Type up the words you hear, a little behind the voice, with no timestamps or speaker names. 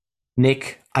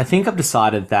Nick, I think I've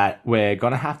decided that we're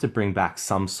gonna have to bring back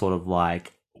some sort of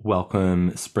like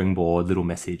welcome springboard little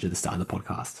message at the start of the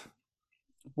podcast.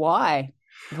 Why?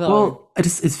 Though. Well, it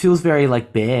feels very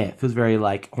like bare. It feels very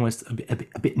like almost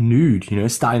a bit nude,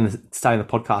 starting the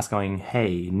podcast going,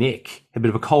 "Hey, Nick," a bit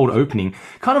of a cold opening,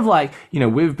 kind of like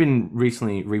we've been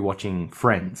recently rewatching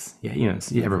Friends. Yeah,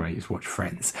 everybody just watch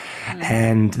Friends, Mm.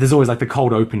 and there's always like the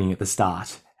cold opening at the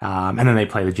start, and then they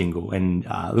play the jingle. And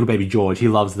little baby George, he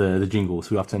loves the jingle,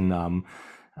 so we often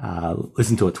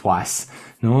listen to it twice.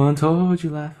 No one told you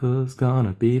life was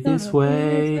gonna be this Gonna be this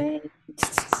way. way.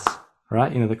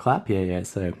 Right? The clap? Yeah, yeah.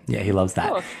 So, yeah, he loves Of that.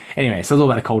 course. Anyway, so it's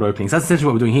all about the cold openings. That's essentially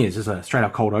what we're doing here. It's just a straight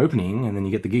up cold opening, and then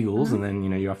you get the giggles, and Mhm.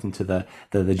 then, you're off into the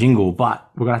jingle. But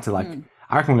we're going to have to, like, Mm.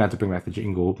 I reckon we're going to have to bring back the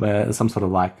jingle, some sort of,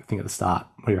 like, thing at the start.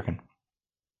 What do you reckon?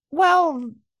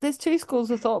 Well, there's two schools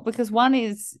of thought because one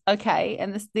is okay,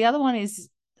 and the other one is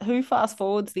who fast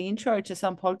forwards the intro to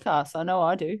some podcast. I know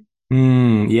I do.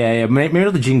 Yeah, yeah. Maybe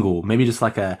not the jingle. Maybe just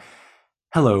like a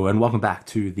hello and welcome back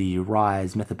to the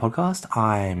Rise Method podcast.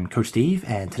 I'm Coach Steve,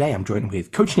 and today I'm joined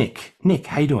with Coach Nick. Nick,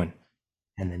 how you doing?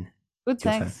 And then Good, it's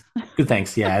your turn. thanks. Good,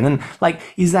 thanks. Yeah, and then like,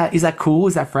 is that cool?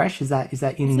 Is that fresh? Is that It's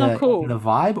in not the cool.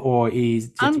 vibe, or is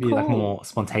do you have to be like Uncool. more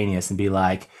spontaneous and be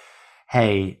like,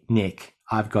 "Hey, Nick,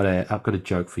 I've got a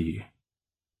joke for you."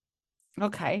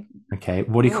 Okay. Okay,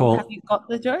 what do you Oh, have call? you got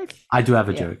the joke? I do have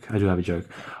a Yeah. joke. I do have a joke.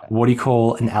 Okay. What do you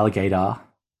call an alligator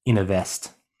in a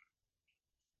vest?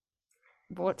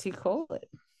 What do you call it?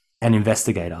 An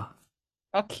investigator.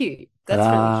 Oh, cute. That's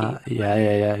really Ta-da! cute. Yeah,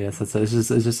 yeah, yeah, yeah. So it's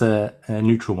just a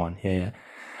neutral one. Yeah,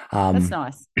 yeah. That's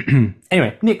nice.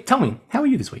 Anyway, Nick, tell me, how are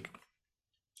you this week?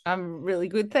 I'm really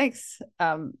good, thanks.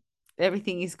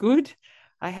 Everything is good.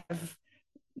 I have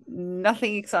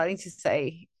nothing exciting to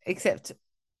say except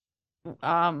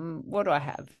what do I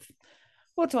have?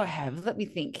 What do I have? Let me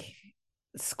think.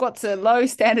 Squats are low,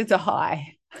 standards are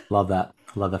high. Love that.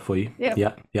 Love that for you. Yep.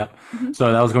 Yep, yep. Mhm.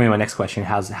 So that was going to be my next question.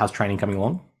 How's training coming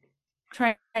along?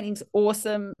 Training's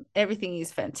awesome. Everything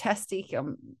is fantastic.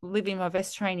 I'm living my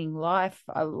best training life.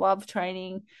 I love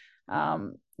training.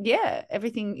 Yeah,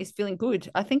 everything is feeling good.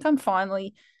 I think I'm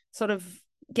finally sort of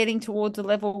getting towards a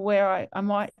level where I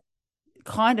might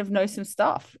kind of know some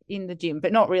stuff in the gym,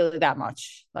 but not really that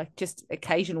much, like just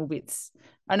occasional bits.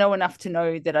 I know enough to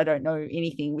know that I don't know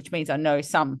anything, which means I know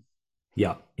some.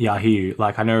 Yeah, yeah, I hear you.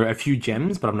 Like I know a few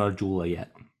gems, but I'm not a jeweler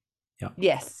yet. Yeah.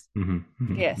 Yes. No,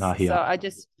 Yes. I So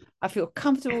hear. I feel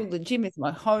comfortable. The gym is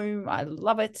my home. I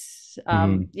love it.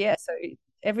 hmm Yeah. So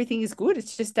everything is good.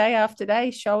 It's just day after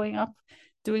day showing up,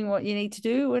 doing what you need to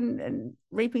do and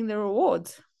reaping the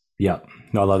rewards. Yeah.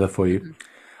 No, I love that for you. Mm.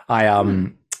 I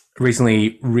Mm.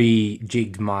 recently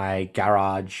rejigged my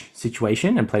garage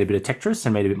situation and played a bit of Tetris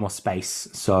and made a bit more space.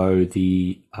 So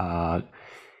the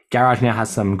garage now has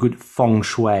some good feng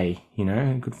shui,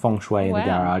 good feng Oh, shui in the wow.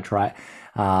 garage, right?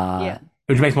 Uh, Yeah.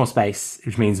 which makes more space,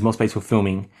 which means more space for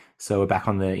filming. So we're back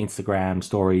on the Instagram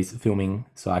stories filming,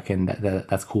 so I can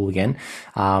that's cool again.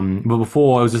 But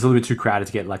before it was just a little bit too crowded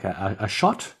to get like a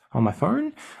shot on my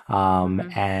phone,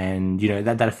 Mhm. and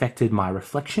that affected my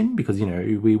reflection because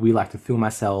we like to film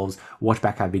ourselves, watch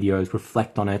back our videos,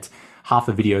 reflect on it. Half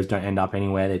the videos don't end up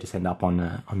anywhere; they just end up on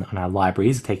our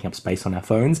libraries, taking up space on our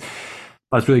phones.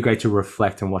 But it's really great to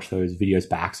reflect and watch those videos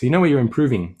back. So you know where you're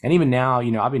improving. And even now,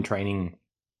 I've been training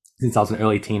since I was an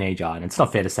early teenager. And it's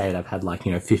not fair to say that I've had like,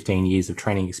 15 years of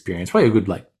training experience, probably a good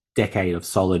like decade of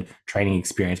solid training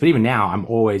experience. But even now, I'm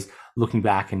always looking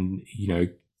back and,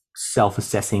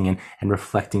 self-assessing and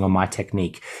reflecting on my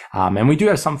technique. And we do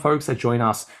have some folks that join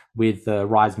us with the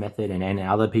Rise method and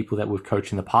other people that we've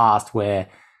coached in the past where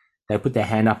they put their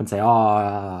hand up and say,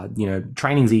 "Oh,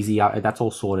 training's easy. That's all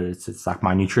sorted. It's like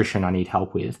my nutrition I need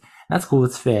help with." And that's cool.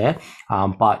 That's fair.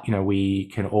 But we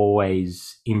can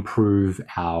always improve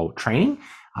our training.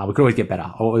 We could always get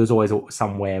better. Or there's always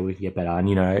somewhere we can get better.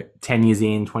 And 10 years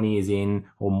in, 20 years in,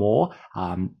 or more,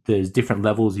 there's different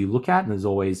levels you look at, and there's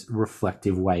always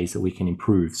reflective ways that we can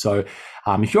improve. So,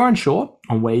 if you're unsure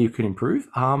on where you can improve,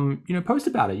 post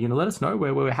about it. Let us know.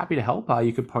 We're happy to help.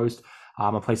 You could post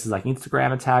on places like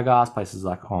Instagram and tag us, places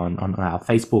like on our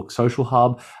Facebook social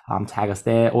hub, tag us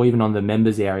there, or even on the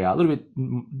members area. A little bit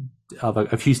of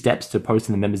a few steps to post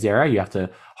in the members area. You have to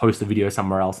host a video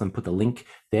somewhere else and put the link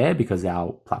there because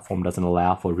our platform doesn't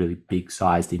allow for really big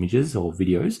sized images or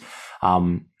videos.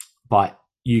 But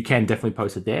you can definitely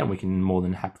post it there and we can more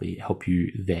than happily help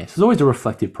you there. So it's always a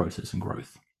reflective process and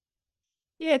growth.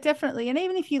 Yeah, definitely. And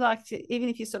even if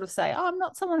you sort of say, oh, I'm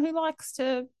not someone who likes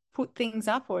to put things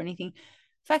up or anything,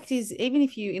 fact is, even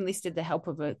if you enlisted the help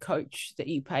of a coach that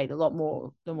you paid a lot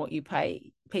more than what you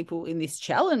pay people in this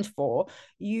challenge for,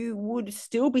 you would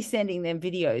still be sending them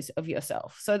videos of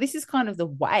yourself. So this is kind of the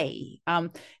way.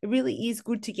 It really is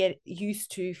good to get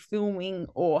used to filming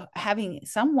or having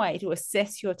some way to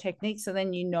assess your technique, so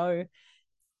then you know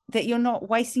that you're not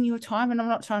wasting your time. And I'm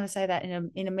not trying to say that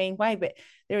in a mean way, but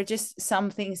there are just some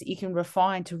things that you can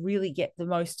refine to really get the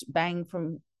most bang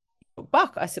from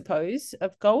buck, I suppose,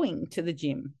 of going to the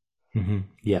gym. Mm-hmm.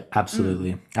 Yeah,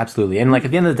 absolutely. Absolutely. And like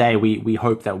at the end of the day, we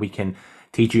hope that we can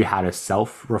teach you how to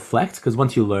self-reflect, because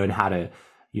once you learn how to,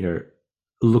 you know,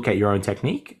 look at your own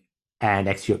technique and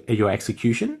your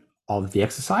execution of the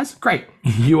exercise, great.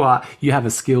 You have a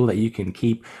skill that you can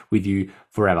keep with you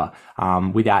forever,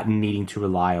 without needing to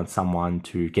rely on someone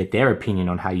to get their opinion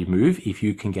on how you move. If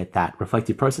you can get that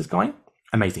reflective process going,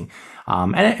 amazing.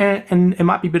 And it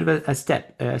might be a bit of a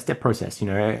step process. You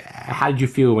know, how did you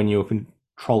feel when you were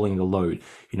controlling the load?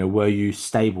 You know, were you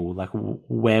stable? Like,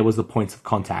 where was the points of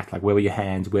contact? Like, where were your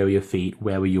hands? Where were your feet?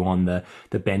 Where were you on the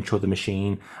bench or the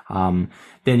machine?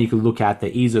 Then you could look at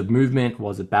the ease of movement.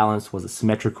 Was it balanced? Was it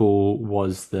symmetrical?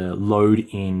 Was the load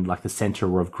in like the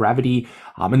center of gravity?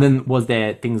 And then was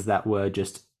there things that were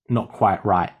just not quite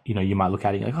right? You know, you might look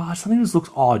at it like, oh, something just looks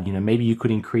odd. You know, maybe you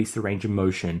could increase the range of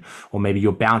motion, or maybe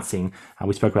you're bouncing.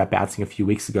 We spoke about bouncing a few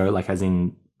weeks ago, like as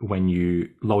in when you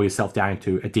lower yourself down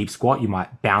into a deep squat, you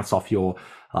might bounce off your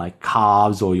like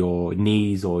calves or your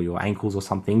knees or your ankles or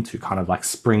something to kind of like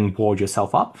springboard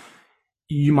yourself up.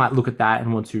 You might look at that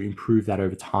and want to improve that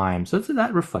over time. So it's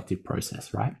that reflective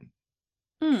process, right?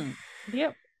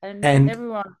 Yep. And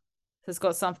everyone has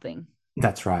got something.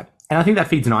 That's right. And I think that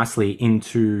feeds nicely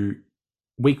into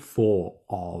week 4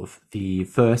 of the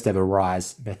first ever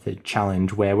RISE method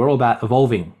challenge, where we're all about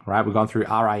evolving, right? We've gone through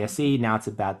RISE. Now it's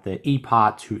about the E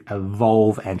part, to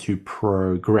evolve and to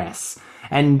progress.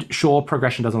 And sure,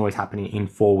 progression doesn't always happen in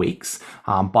 4 weeks,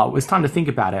 but it's time to think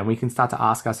about it, and we can start to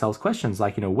ask ourselves questions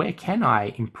like, you know, where can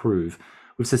I improve?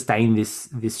 We've sustained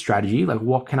this strategy. Like,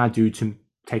 what can I do to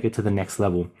take it to the next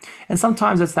level? And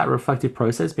sometimes it's that reflective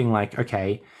process, being like,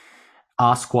 okay,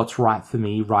 are squats right for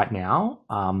me right now?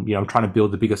 You know, I'm trying to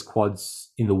build the biggest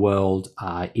quads in the world.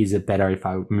 Is it better if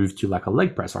I move to like a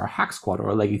leg press or a hack squat or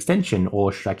a leg extension,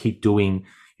 or should I keep doing,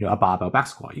 you know, a barbell back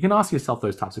squat? You can ask yourself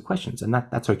those types of questions, and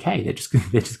that's okay. They're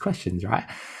just questions, right?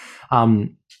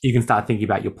 You can start thinking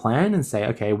about your plan and say,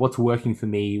 okay, what's working for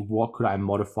me? What could I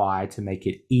modify to make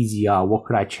it easier? What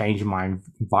could I change in my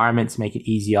environment to make it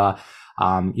easier?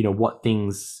 You know, what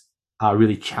things are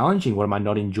really challenging? What am I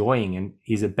not enjoying? And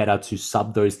is it better to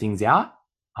sub those things out?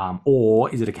 Or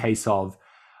is it a case of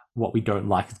what we don't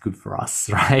like is good for us,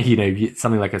 right? You know,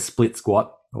 something like a split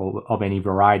squat or of any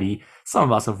variety, some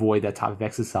of us avoid that type of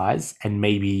exercise, and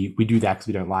maybe we do that because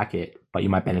we don't like it, but you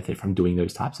might benefit from doing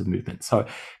those types of movements. So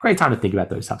great time to think about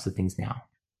those types of things now.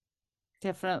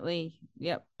 Definitely.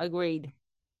 Yep. Agreed.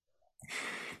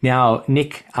 Now,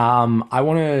 Nick, I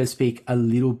want to speak a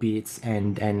little bit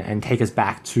and take us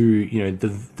back to, you know,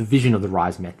 the vision of the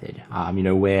RISE method. You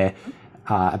know, we're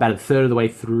about a third of the way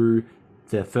through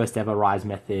the first ever RISE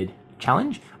method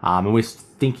challenge, and we're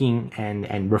thinking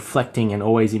and reflecting and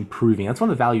always improving. That's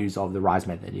one of the values of the RISE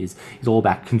method, is all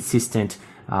about consistent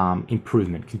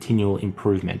improvement, continual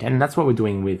improvement, and that's what we're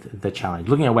doing with the challenge,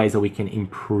 looking at ways that we can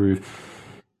improve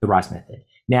the RISE method.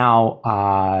 Now,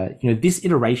 you know, this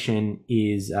iteration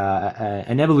is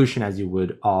an evolution, as you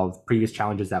would, of previous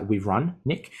challenges that we've run,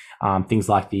 Nick. Things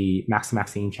like the Max to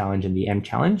Maxine challenge and the M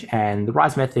challenge, and the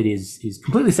RISE method is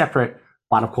completely separate.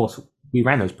 But of course, we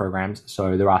ran those programs,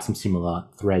 so there are some similar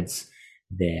threads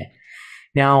there.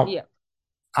 Now,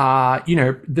 you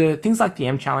know, the things like the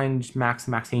M challenge, Max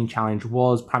to Maxine challenge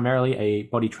was primarily a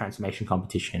body transformation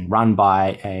competition run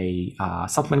by a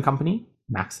supplement company,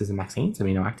 Max's and Maxine's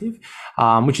Amino Active,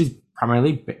 which is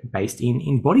primarily based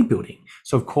in bodybuilding.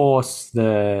 So of course,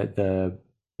 the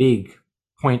big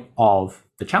point of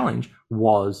the challenge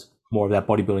was more of that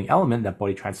bodybuilding element, that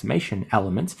body transformation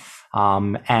element,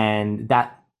 and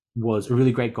that was a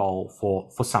really great goal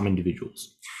for some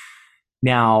individuals.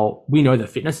 Now, we know that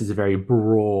fitness is a very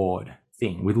broad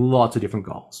thing with lots of different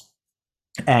goals,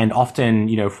 and often,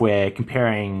 you know, if we're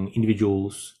comparing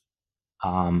individuals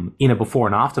in a before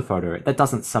and after photo, that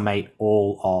doesn't summate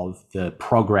all of the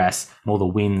progress and all the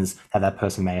wins that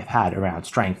person may have had around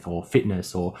strength or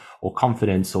fitness or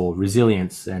confidence or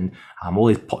resilience, and all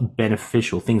these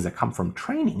beneficial things that come from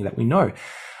training that we know,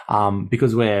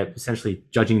 because we're essentially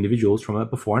judging individuals from a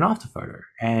before and after photo.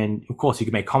 And of course, you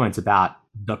can make comments about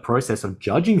the process of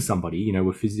judging somebody. You know,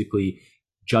 we're physically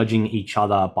judging each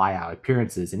other by our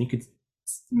appearances, and you could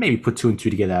maybe put 2 and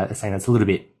 2 together, saying that's a little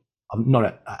bit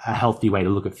not a healthy way to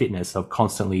look at fitness, of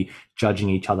constantly judging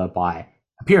each other by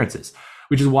appearances,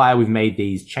 which is why we've made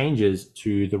these changes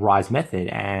to the RISE method.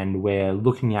 And we're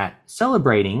looking at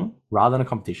celebrating, rather than a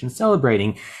competition,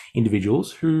 celebrating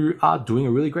individuals who are doing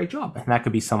a really great job. And that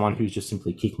could be someone who's just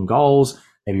simply kicking goals,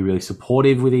 maybe really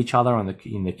supportive with each other in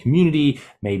the community,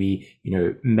 maybe,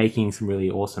 making some really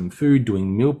awesome food,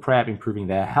 doing meal prep, improving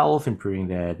their health, improving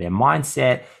their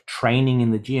mindset, training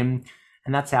in the gym.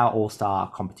 And that's our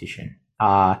all-star competition.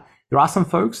 There are some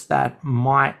folks that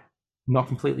might not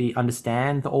completely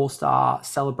understand the all-star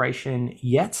celebration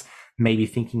yet, maybe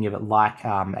thinking of it like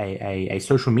a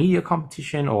social media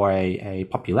competition or a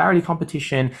popularity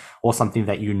competition, or something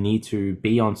that you need to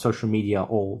be on social media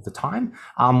all the time,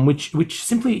 which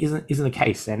simply isn't the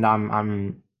case. And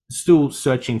I'm still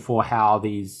searching for how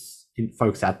these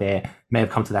folks out there may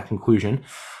have come to that conclusion.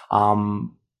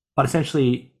 But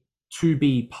essentially, to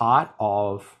be part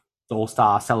of the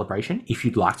All-Star celebration, if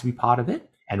you'd like to be part of it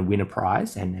and win a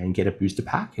prize and get a booster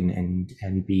pack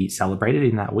and be celebrated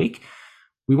in that week,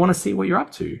 we want to see what you're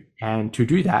up to. And to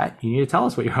do that, you need to tell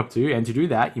us what you're up to. And to do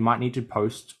that, you might need to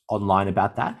post online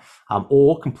about that,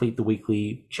 or complete the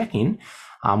weekly check-in,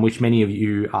 which many of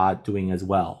you are doing as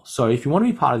well. So if you want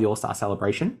to be part of the All-Star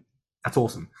celebration, that's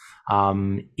awesome.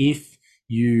 If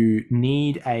you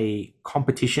need a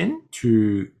competition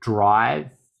to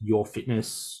drive your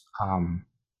fitness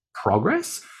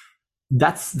progress,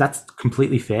 that's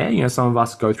completely fair. Some of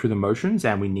us go through the motions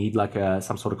and we need like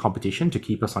some sort of competition to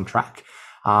keep us on track.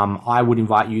 I would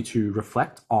invite you to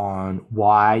reflect on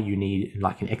why you need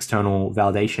like an external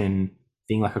validation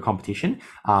thing, like a competition,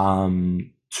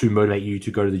 to motivate you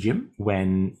to go to the gym,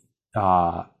 when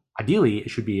ideally it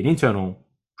should be an internal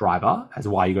driver as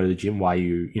why you go to the gym, why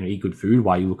you eat good food,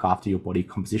 why you look after your body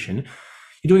composition.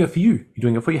 You're doing it for you. You're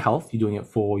doing it for your health. You're doing it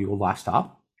for your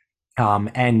lifestyle.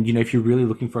 And if you're really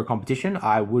looking for a competition,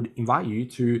 I would invite you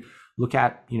to look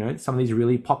at some of these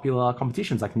really popular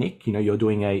competitions. Like Nick, you're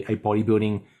doing a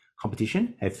bodybuilding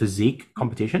competition, a physique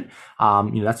competition.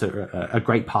 That's a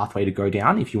great pathway to go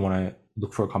down if you want to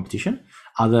look for a competition.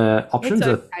 Other options it's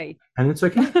okay. And it's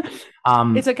okay.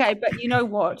 It's okay, but you know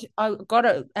what?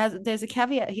 There's a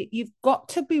caveat here. You've got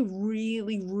to be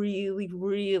really, really,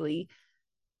 really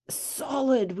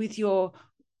solid with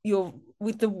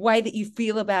with the way that you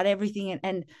feel about everything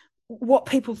and what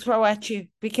people throw at you,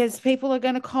 because people are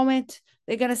going to comment,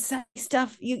 they're going to say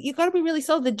stuff. You got to be really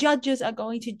solid. The judges are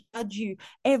going to judge you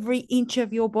every inch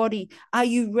of your body. Are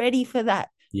you ready for that?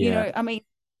 Yeah.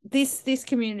 This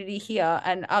community here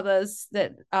and others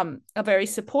that are very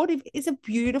supportive is a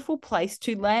beautiful place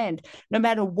to land, no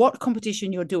matter what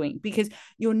competition you're doing, because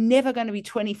you're never going to be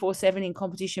 24/7 in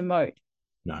competition mode.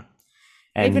 No.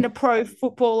 And even a pro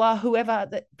footballer, whoever,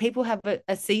 that people have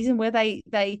a season where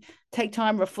they take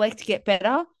time, reflect, get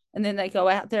better, and then they go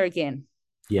out there again.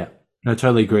 Yeah, no,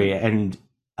 totally agree. And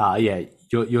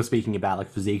you're speaking about like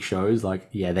physique shows,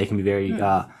 like they can be very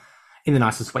in the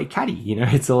nicest way catty.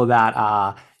 It's all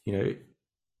about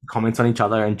comments on each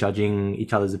other and judging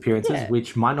each other's appearances,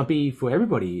 which might not be for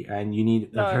everybody, and you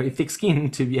need a very thick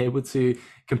skin to be able to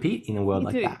compete in a world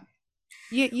like that.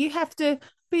 You have to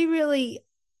be really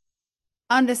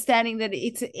understanding that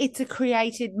it's a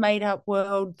created, made up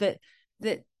world that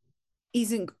it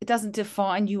doesn't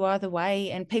define you either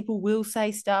way, and people will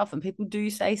say stuff and people do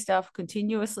say stuff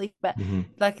continuously, but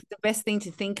like the best thing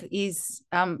to think is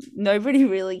nobody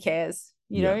really cares.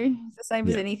 It's the same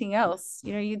as anything else.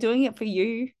 You're doing it for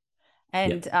you,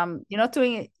 and you're not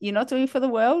doing it for the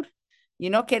world.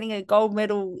 You're not getting a gold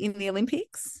medal in the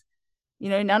Olympics.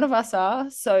 None of us are.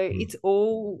 So it's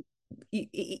all,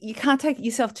 you can't take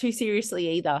yourself too seriously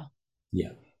either. Yeah,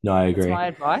 no, I agree.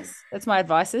 That's my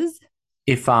advice is,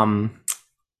 if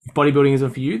bodybuilding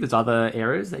isn't for you, there's other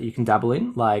areas that you can dabble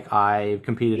in. Like I've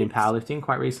competed in powerlifting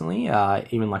quite recently.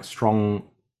 Even like strong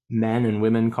men and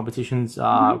women competitions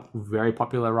are very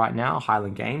popular right now.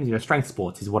 Highland Games, strength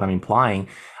sports is what I'm implying.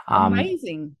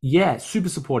 Amazing. Yeah, super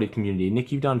supportive community.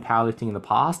 Nick, you've done powerlifting in the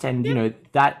past, and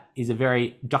that is a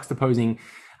very juxtaposing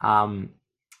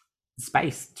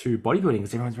space to bodybuilding,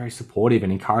 because everyone's very supportive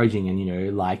and encouraging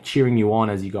and like cheering you on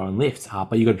as you go and lift.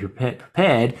 But you got to be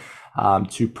prepared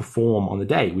to perform on the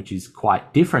day, which is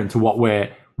quite different to what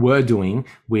we're doing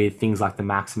with things like the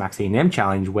Max E&M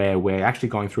challenge, where we're actually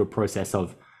going through a process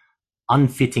of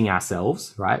unfitting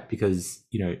ourselves, right? Because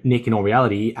Nick, in all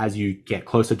reality, as you get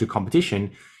closer to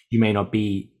competition, you may not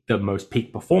be the most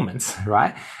peak performance,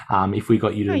 right? If we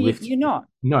got you to lift, you're not.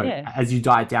 No, as you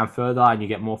diet down further and you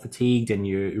get more fatigued and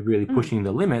you're really pushing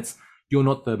the limits, you're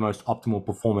not the most optimal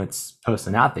performance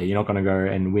person out there. You're not going to go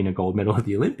and win a gold medal at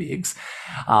the Olympics.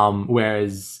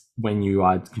 Whereas when you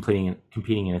are competing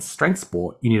in a strength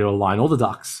sport, you need to align all the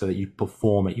ducks so that you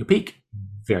perform at your peak.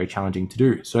 Very challenging to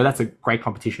do. So that's a great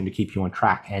competition to keep you on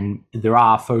track. And there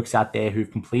are folks out there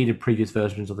who've completed previous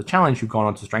versions of the challenge who've gone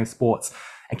on to strength sports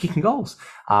and kicking goals.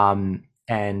 And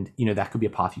that could be a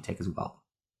path you take as well.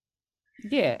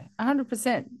 Yeah,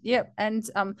 100%. Yep. And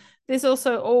there's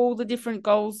also all the different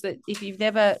goals that if you've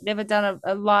never done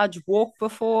a large walk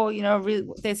before,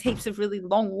 there's heaps of really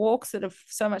long walks that are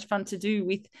so much fun to do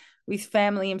with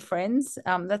family and friends.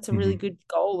 That's a really good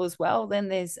goal as well. Then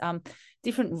there's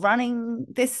different running.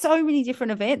 There's so many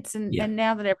different events, and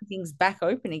now that everything's back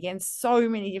open again, so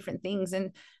many different things,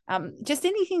 and just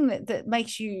anything that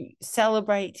makes you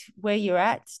celebrate where you're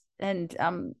at, and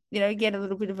get a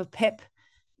little bit of a pep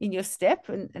in your step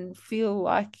and feel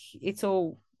like it's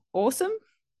all awesome.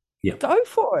 Go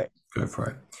for it.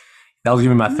 That was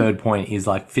even my third point, is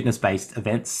like fitness-based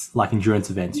events, like endurance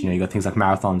events. You got things like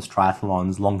marathons,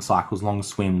 triathlons, long cycles, long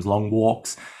swims, long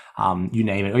walks, you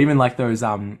name it. Or even like those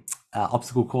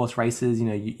obstacle course races.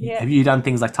 Have you done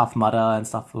things like Tough Mudder and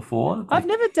stuff before? I've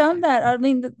never done that. I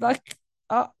mean,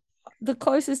 the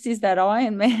closest is that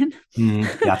Ironman.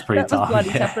 That's pretty that tough. Was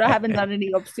bloody tough, but I haven't done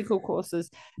any obstacle courses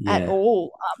at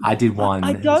all. I did one.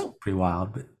 It was pretty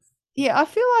wild, but yeah, I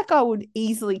feel like I would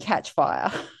easily catch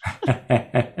fire.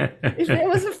 If there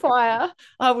was a fire,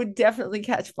 I would definitely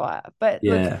catch fire. But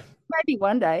look, maybe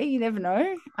one day, you never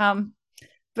know.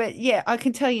 But yeah, I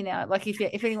can tell you now, like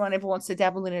if anyone ever wants to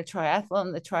dabble in a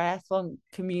triathlon, the triathlon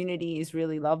community is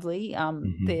really lovely.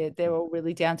 They're all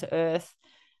really down to earth.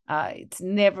 It's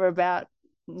never about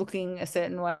looking a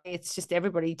certain way. It's just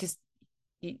everybody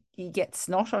you get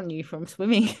snot on you from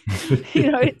swimming.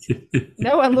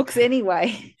 No one looks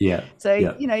anyway. So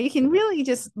you can really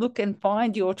just look and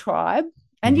find your tribe,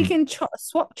 and you can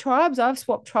swap tribes. I've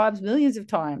swapped tribes millions of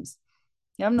times.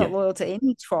 I'm not loyal to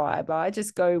any tribe. I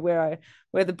just go where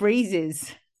the breeze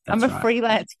is. I'm a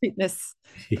freelance fitness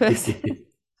person.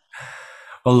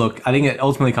 Well, look, I think it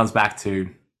ultimately comes back to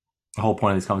the whole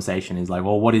point of this conversation is like,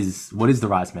 well, what is the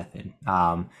RISE method?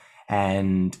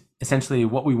 And essentially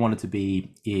what we want it to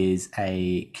be is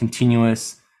a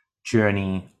continuous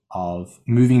journey of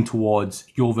moving towards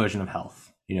your version of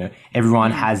health.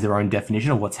 Everyone has their own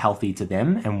definition of what's healthy to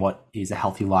them and what is a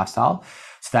healthy lifestyle.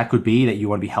 So that could be that you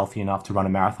want to be healthy enough to run a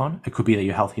marathon. It could be that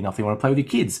you're healthy enough that you want to play with your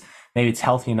kids. Maybe it's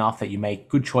healthy enough that you make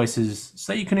good choices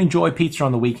so you can enjoy pizza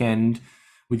on the weekend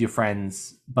with your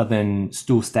friends, but then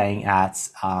still staying at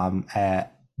a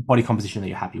body composition that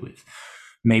you're happy with.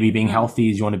 Maybe being healthy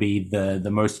is you want to be the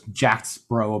most jacked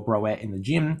bro or broette in the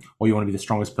gym, or you want to be the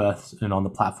strongest person on the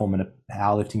platform in a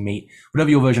powerlifting meet. Whatever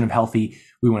your version of healthy,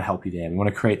 we want to help you there. We want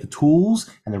to create the tools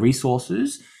and the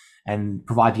resources and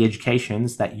provide the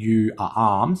educations that you are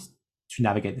armed to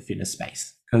navigate the fitness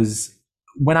space. Because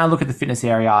when I look at the fitness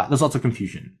area, there's lots of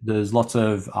confusion. There's lots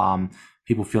of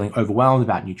people feeling overwhelmed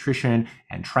about nutrition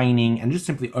and training and just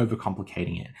simply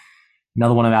overcomplicating it.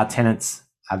 Another one of our tenets,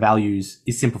 our values,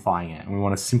 is simplifying it. And we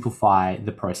want to simplify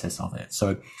the process of it.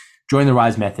 So join the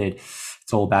RISE method.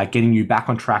 It's all about getting you back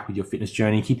on track with your fitness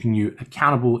journey, keeping you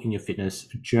accountable in your fitness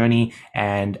journey,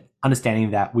 and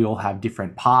understanding that we all have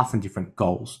different paths and different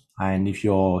goals. And if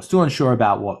you're still unsure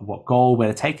about what goal, where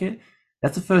to take it,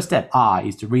 that's the first step. R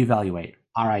is to reevaluate,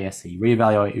 RISE,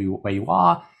 reevaluate where you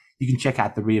are. You can check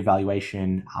out the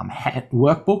reevaluation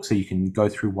workbook, so you can go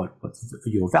through what's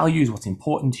your values, what's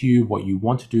important to you, what you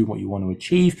want to do, what you want to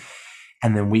achieve.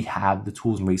 And then we have the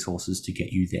tools and resources to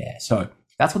get you there. So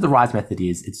that's what the RISE method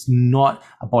is. It's not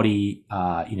a body,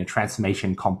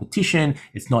 transformation competition.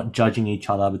 It's not judging each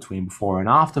other between before and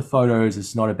after photos.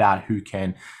 It's not about who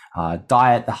can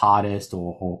diet the hardest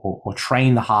or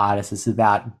train the hardest. It's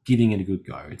about giving it a good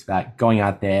go. It's about going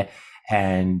out there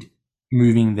and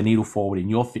moving the needle forward in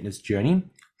your fitness journey.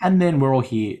 And then we're all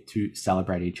here to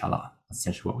celebrate each other. That's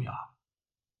essentially what we are.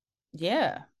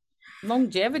 Yeah.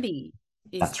 Longevity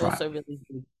is also really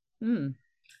good.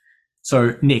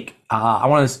 So, Nick, I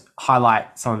want to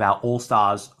highlight some of our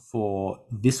all-stars for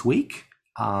this week.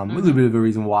 A little bit of a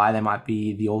reason why they might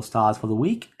be the all-stars for the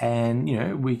week.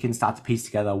 And, we can start to piece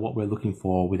together what we're looking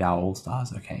for with our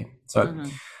all-stars. Okay. So,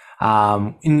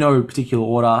 in no particular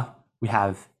order, we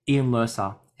have Ian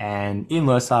Lerser. And Ian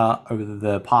Lerser, over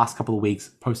the past couple of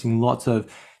weeks, posting lots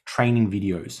of training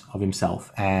videos of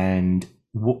himself. And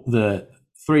the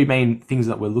three main things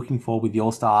that we're looking for with the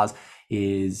all-stars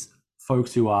is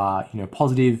folks who are,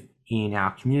 positive in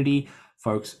our community,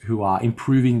 folks who are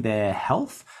improving their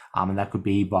health, and that could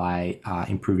be by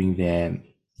improving their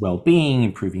well-being,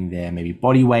 improving their maybe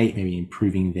body weight, maybe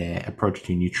improving their approach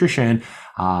to nutrition,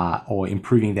 or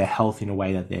improving their health in a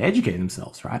way that they're educating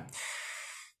themselves, right?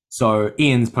 So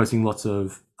Ian's posting lots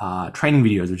of training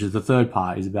videos, which is the third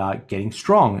part, is about getting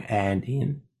strong. And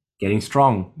Ian, getting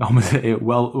strong, almost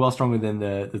well stronger than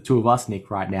the two of us,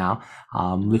 Nick, right now,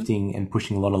 lifting and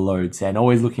pushing a lot of loads and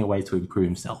always looking at ways to improve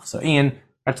himself. So Ian,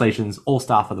 congratulations,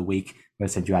 all-star for the week. I'm going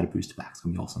to send you out a booster pack. It's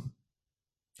going to be awesome.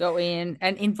 Go in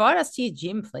and invite us to your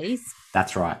gym, please.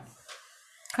 That's right.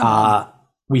 Come on.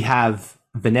 We have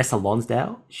Vanessa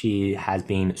Lonsdale. She has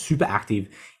been super active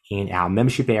in our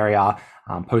membership area,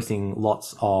 posting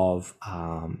lots of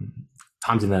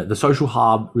times in the social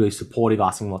hub, really supportive,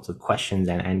 asking lots of questions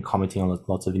and commenting on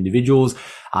lots of individuals,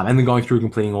 and then going through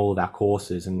completing all of our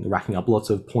courses and racking up lots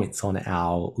of points on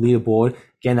our leaderboard.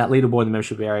 Again, that leaderboard in the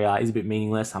membership area is a bit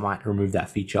meaningless. I might remove that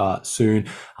feature soon,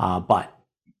 but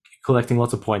collecting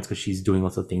lots of points because she's doing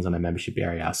lots of things on her membership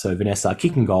area. So Vanessa,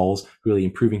 kicking goals, really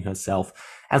improving herself.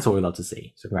 That's what we love to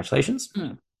see. So congratulations.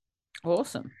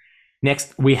 Awesome.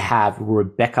 Next, we have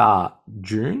Rebecca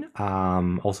June,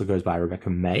 also goes by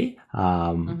Rebecca May.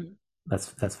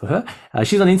 That's for her.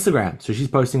 She's on Instagram, so she's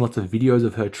posting lots of videos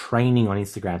of her training on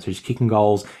Instagram. So she's kicking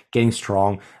goals, getting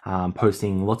strong,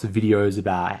 posting lots of videos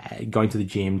about going to the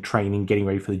gym, training, getting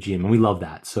ready for the gym, and we love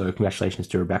that. So congratulations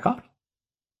to Rebecca.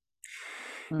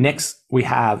 Next, we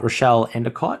have Rochelle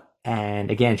Endicott. And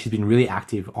again, she's been really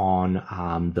active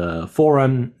on the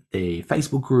forum, the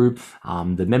Facebook group,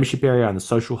 the membership area, and the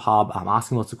social hub,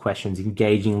 asking lots of questions,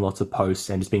 engaging lots of posts,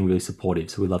 and just being really supportive.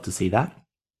 So we love to see that.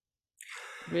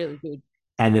 Really good.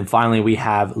 And then finally, we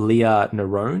have Leah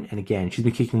Narone. And again, she's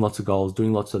been kicking lots of goals,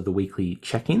 doing lots of the weekly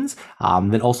check-ins,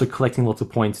 then also collecting lots of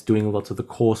points, doing lots of the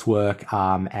coursework,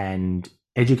 and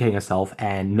educating herself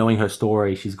and knowing her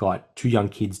story. She's got 2 young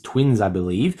kids, twins, I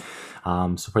believe.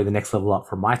 So probably the next level up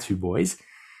from my 2 boys.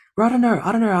 But I don't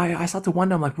know. I start to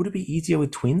wonder, I'm like, would it be easier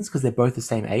with twins because they're both the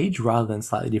same age rather than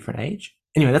slightly different age?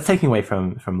 Anyway, that's taking away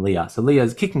from Leah. So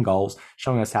Leah's kicking goals,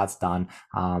 showing us how it's done,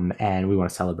 and we want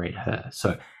to celebrate her.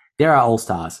 So there are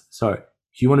all-stars. So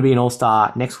if you want to be an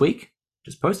all-star next week,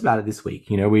 just post about it this week.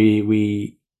 You know,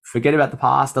 we forget about the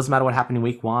past. Doesn't matter what happened in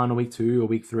week 1 or week 2 or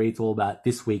week 3. It's all about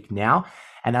this week now.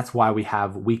 And that's why we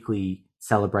have weekly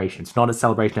celebrations, not a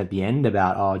celebration at the end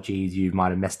about, oh, geez, you might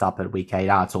have messed up at week 8.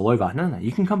 It's all over. No,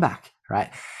 you can come back, right?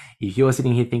 If you're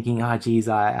sitting here thinking, geez,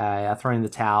 I thrown in the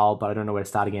towel, but I don't know where to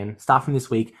start again, start from this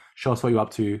week. Show us what you're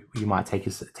up to. You might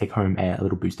take home a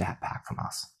little booster hat pack from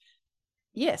us.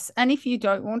 Yes. And if you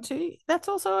don't want to, that's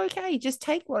also okay. Just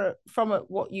take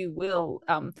what you will.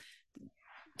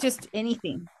 Just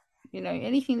anything,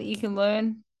 anything that you can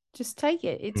learn, just take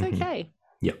it. It's okay.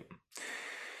 Yep.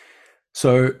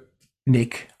 So,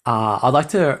 Nick, I'd like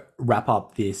to wrap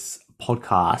up this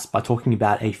podcast by talking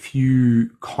about a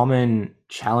few common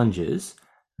challenges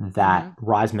that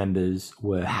Rise members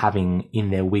were having in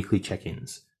their weekly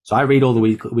check-ins. So I read all the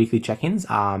weekly check-ins,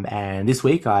 and this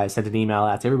week I sent an email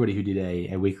out to everybody who did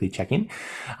a weekly check-in.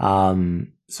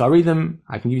 So I read them.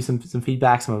 I can give you some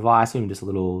feedback, some advice, even just a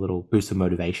little boost of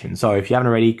motivation. So if you haven't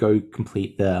already, go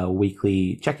complete the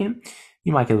weekly check-in.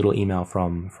 You might get a little email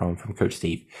from Coach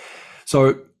Steve.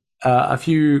 So a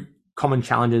few common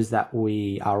challenges that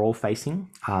we are all facing.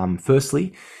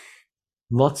 Firstly,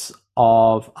 lots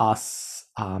of us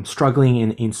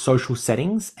struggling in social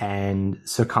settings and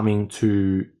succumbing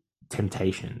to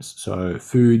temptations. So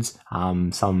foods,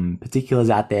 some particulars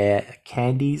out there,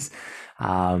 candies.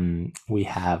 We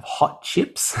have hot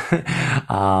chips,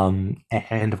 and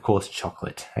of course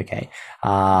chocolate. Okay.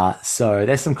 So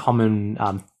there's some common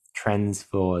trends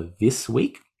for this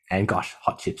week. And gosh,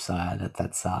 hot chips,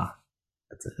 that's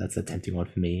a tempting one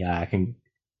for me. I can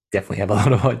definitely have a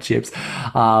lot of hot chips.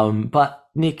 But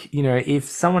Nick, if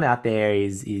someone out there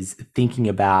is thinking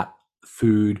about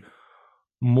food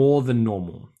more than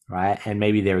normal, right? And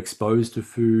maybe they're exposed to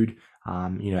food,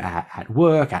 at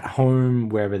work, at home,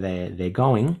 wherever they're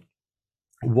going,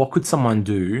 what could someone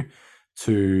do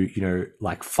to,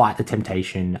 fight the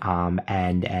temptation,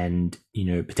 and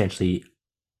potentially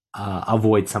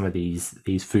avoid some of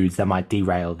these foods that might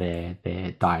derail their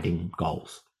dieting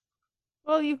goals?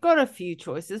 Well, you've got a few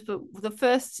choices, but the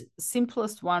first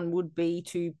simplest one would be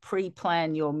to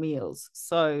pre-plan your meals.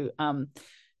 So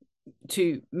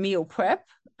to meal prep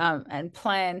and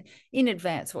plan in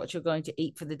advance what you're going to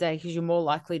eat for the day, because you're more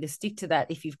likely to stick to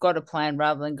that if you've got a plan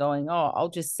rather than going, I'll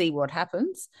just see what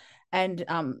happens. And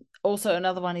also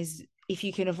another one is if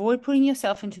you can avoid putting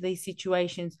yourself into these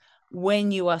situations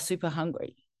when you are super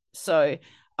hungry. So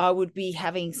I would be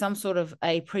having some sort of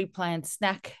a pre-planned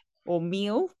snack or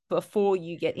meal before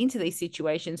you get into these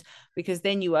situations, because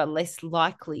then you are less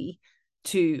likely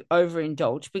to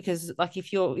overindulge, because like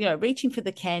if you're reaching for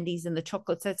the candies and the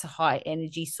chocolates, that's a high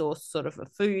energy source sort of a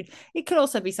food. It could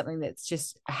also be something that's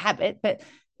just a habit, but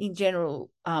in general,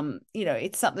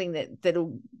 it's something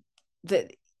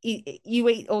that you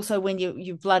eat also when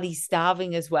you're bloody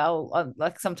starving as well.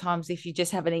 Like sometimes if you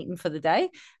just haven't eaten for the day,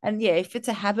 and yeah, if it's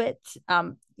a habit,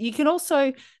 you can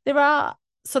also, there are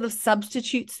sort of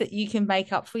substitutes that you can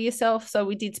make up for yourself. So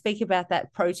we did speak about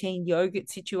that protein yogurt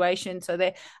situation. So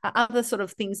there are other sort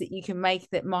of things that you can make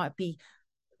that might be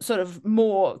sort of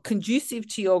more conducive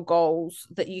to your goals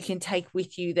that you can take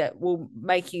with you, that will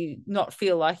make you not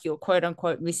feel like you're quote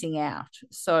unquote missing out.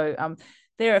 So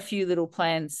there are a few little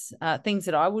plans, things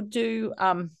that I would do.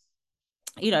 The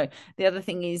other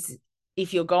thing is,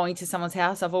 if you're going to someone's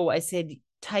house, I've always said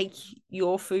take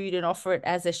your food and offer it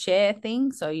as a share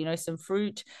thing. So, some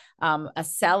fruit, a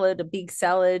salad, a big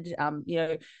salad,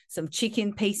 some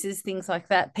chicken pieces, things like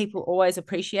that. People always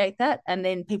appreciate that. And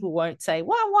then people won't say,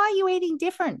 why are you eating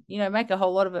different? Make a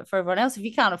whole lot of it for everyone else. If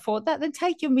you can't afford that, then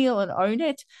take your meal and own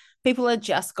it. People are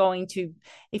just going to,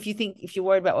 if you're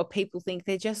worried about what people think,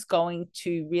 they're just going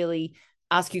to really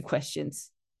ask you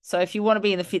questions. So if you want to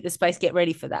be in the fitness space, get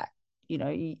ready for that.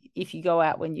 If you go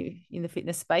out when you're in the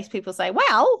fitness space, people say,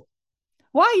 well,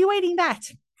 why are you eating that?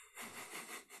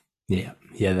 Yeah,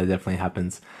 that definitely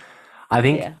happens. I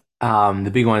think Yeah.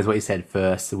 the big one is what you said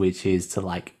first, which is to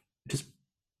like just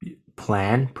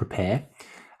prepare.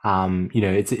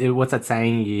 What's that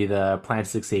saying? You either plan to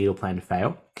succeed or plan to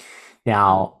fail.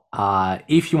 Now,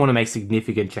 if you want to make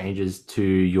significant changes to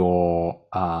your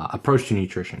approach to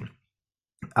nutrition,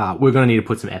 we're going to need to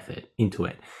put some effort into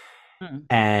it.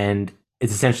 And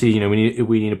it's essentially,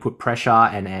 we need to put pressure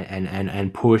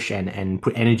and push and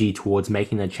put energy towards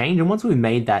making the change. And once we've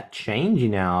made that change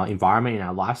in our environment, in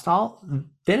our lifestyle,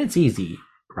 then it's easy,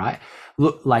 right?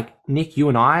 Look, like Nick, you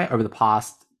and I, over the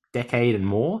past decade and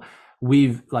more,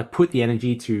 we've like put the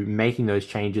energy to making those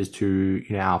changes to,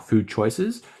 our food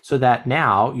choices, so that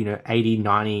now, 80,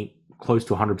 90, close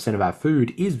to 100% of our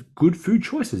food is good food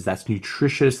choices. That's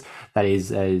nutritious. That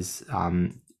is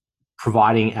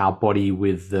providing our body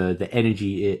with the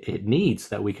energy it needs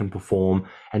so that we can perform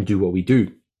and do what we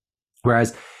do.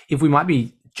 Whereas if we might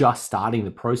be just starting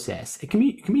the process, it can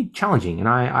be challenging, and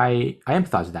I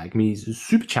empathize with that. It can be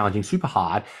super challenging, super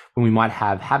hard when we might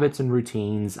have habits and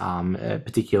routines,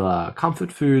 particular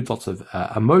comfort foods, lots of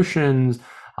emotions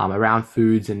around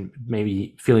foods, and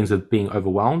maybe feelings of being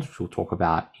overwhelmed, which we'll talk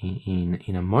about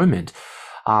in a moment.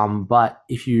 But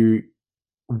if you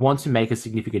want to make a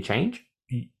significant change,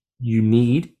 you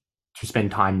need to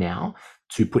spend time now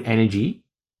to put energy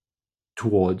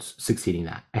towards succeeding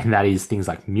that. And that is things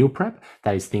like meal prep.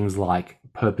 That is things like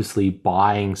purposely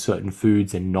buying certain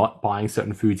foods and not buying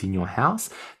certain foods in your house.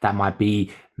 That might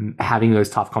be having those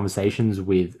tough conversations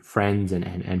with friends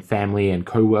and family and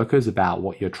co-workers about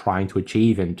what you're trying to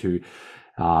achieve, and to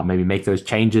maybe make those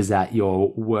changes at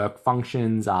your work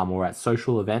functions or at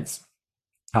social events.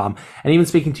 And even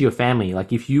speaking to your family,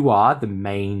 like if you are the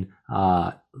main,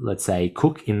 let's say,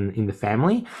 cook in the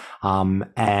family,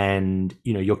 and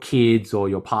your kids or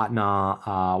your partner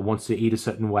wants to eat a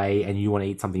certain way, and you want to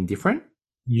eat something different,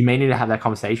 you may need to have that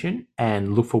conversation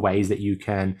and look for ways that you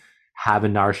can have a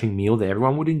nourishing meal that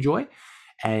everyone would enjoy.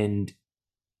 And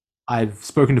I've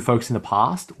spoken to folks in the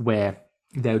past where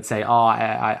they would say, "Oh,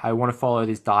 I want to follow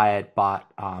this diet, but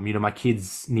my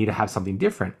kids need to have something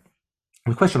different."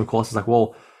 The question, of course, is like,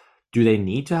 well, do they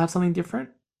need to have something different?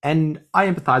 And I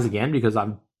empathize again, because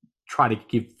I'm trying to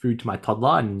give food to my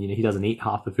toddler, and he doesn't eat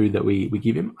half the food that we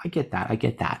give him. I get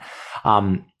that.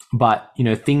 But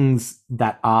things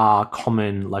that are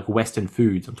common, like Western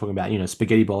foods, I'm talking about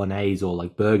spaghetti bolognese or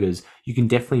like burgers, you can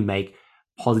definitely make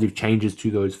positive changes to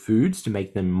those foods to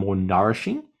make them more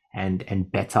nourishing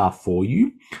and better for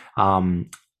you.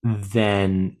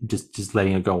 Than just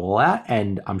letting it go all out.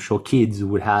 And I'm sure kids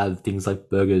would have things like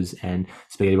burgers and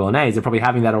spaghetti bolognese. They're probably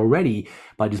having that already,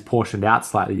 but just portioned out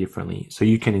slightly differently. So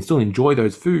you can still enjoy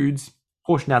those foods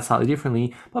portioned out slightly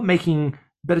differently, but making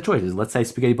better choices. Let's say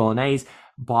spaghetti bolognese,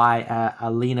 buy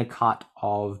a leaner cut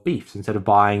of beef. So instead of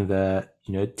buying the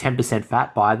 10%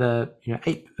 fat, buy the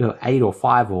 8 or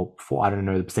 5 or 4, I don't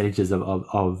know the percentages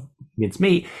of minced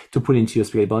meat to put into your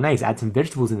spaghetti bolognese. Add some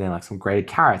vegetables in there, like some grated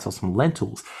carrots or some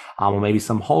lentils, or maybe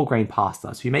some whole grain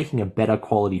pasta. So you're making a better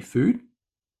quality food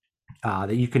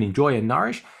that you can enjoy and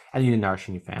nourish, and you're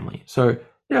nourishing your family. So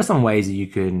there are some ways that you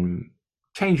can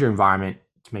change your environment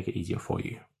to make it easier for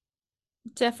you.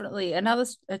 Definitely. Another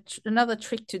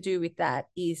trick to do with that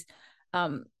is,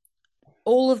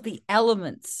 all of the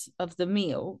elements of the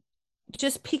meal,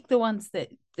 just pick the ones that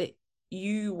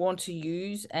you want to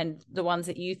use and the ones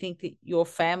that you think that your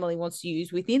family wants to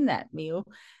use within that meal.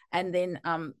 And then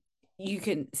you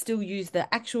can still use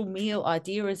the actual meal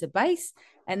idea as a base,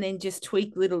 and then just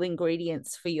tweak little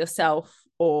ingredients for yourself,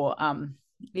 or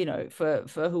for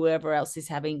whoever else is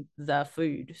having the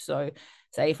food. So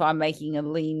say if I'm making a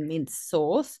lean mince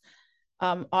sauce,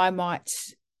 I might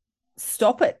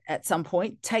stop it at some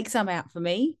point, take some out for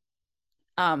me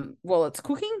while it's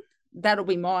cooking. That'll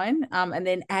be mine. And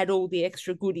then add all the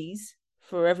extra goodies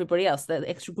for everybody else. The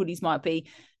extra goodies might be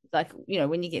like,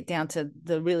 when you get down to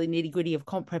the really nitty gritty of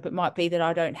comp prep, it might be that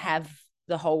I don't have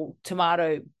the whole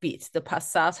tomato bit, the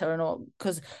passata and all,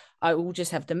 because I will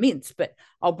just have the mince, but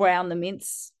I'll brown the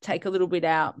mince, take a little bit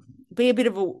out, be a bit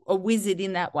of a wizard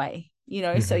in that way,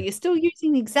 so you're still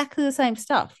using exactly the same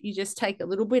stuff. You just take a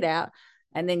little bit out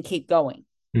and then keep going.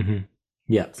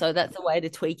 Yeah. So that's a way to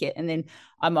tweak it. And then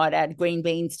I might add green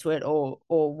beans to it, or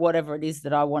whatever it is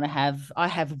that I want to have. I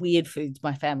have weird foods,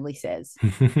 my family says.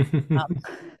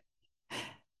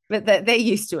 But they're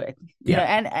used to it,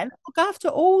 and look, after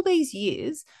all these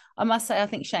years, I must say, I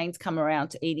think Shane's come around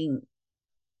to eating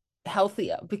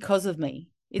healthier because of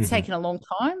me. It's taken a long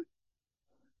time,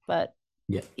 but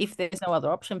if there's no other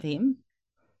option for him,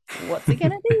 what's he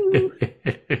gonna do?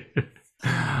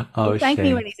 Thank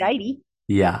me when he's 80.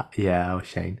 Yeah. Oh,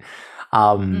 Shane.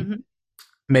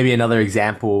 Maybe another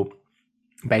example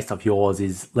based off yours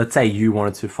is, let's say you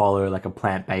wanted to follow like a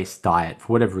plant-based diet for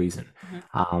whatever reason.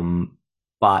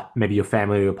 But maybe your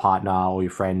family or your partner or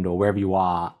your friend or wherever you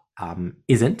are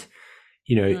isn't.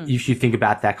 If you think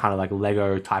about that kind of like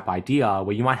Lego type idea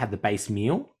where you might have the base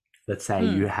meal, let's say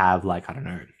you have like, I don't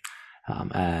know,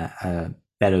 a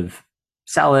bed of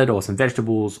salad or some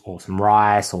vegetables or some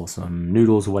rice or some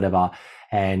noodles or whatever.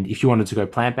 And if you wanted to go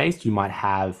plant-based, you might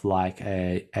have like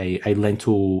a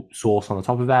lentil sauce on the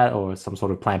top of that, or some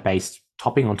sort of plant-based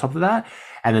topping on top of that.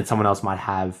 And then someone else might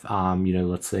have,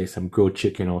 let's say some grilled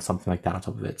chicken or something like that on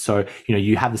top of it. So,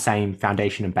 you have the same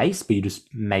foundation and base, but you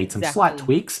just made some slight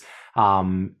tweaks.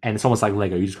 And it's almost like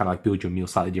Lego. You just kind of like build your meal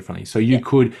slightly differently. So you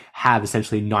could have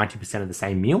essentially 90% of the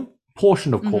same meal,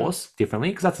 portioned, of course, differently,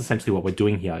 because that's essentially what we're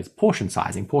doing here is portion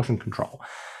sizing, portion control.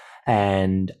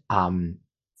 And,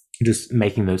 just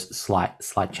making those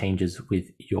slight changes with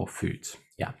your foods.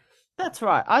 Yeah. That's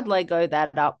right. I'd Lego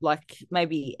that up, like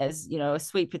maybe as, a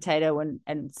sweet potato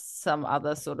and some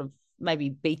other sort of maybe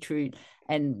beetroot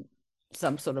and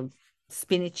some sort of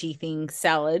spinachy thing,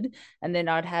 salad. And then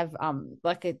I'd have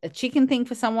like a chicken thing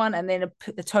for someone, and then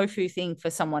a tofu thing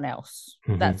for someone else.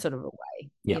 That sort of a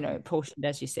way, portioned,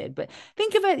 as you said. But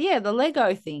think of it, the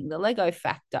Lego thing, the Lego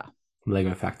factor.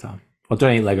 Lego factor. Well,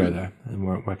 don't eat Lego though. It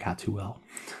won't work out too well.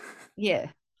 Yeah.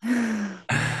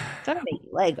 Don't eat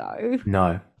Lego.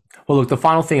 No. Well, look, the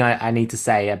final thing I need to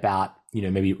say about,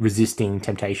 maybe resisting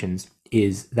temptations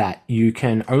is that you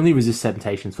can only resist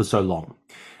temptations for so long,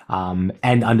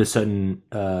 and under certain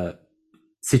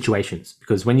situations.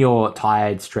 Because when you're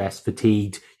tired, stressed,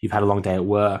 fatigued, you've had a long day at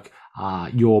work,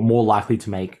 you're more likely to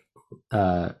make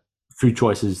food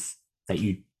choices that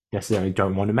you necessarily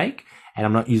don't want to make. And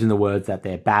I'm not using the words that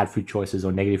they're bad food choices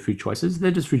or negative food choices.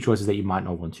 They're just food choices that you might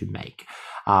not want to make.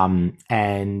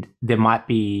 And there might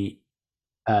be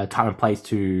a time and place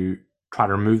to try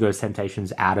to remove those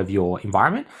temptations out of your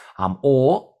environment.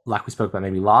 Or, like we spoke about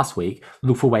maybe last week,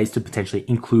 look for ways to potentially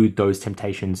include those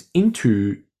temptations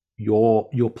into your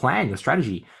plan, your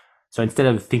strategy. So instead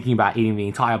of thinking about eating the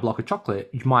entire block of chocolate,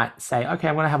 you might say, okay,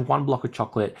 I'm going to have one block of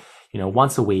chocolate,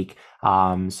 once a week,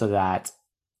 so that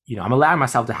I'm allowing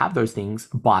myself to have those things,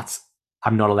 but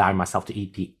I'm not allowing myself to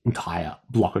eat the entire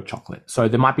block of chocolate. So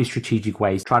there might be strategic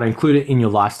ways to try to include it in your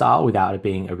lifestyle without it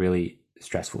being a really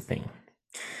stressful thing.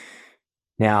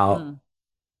 Now,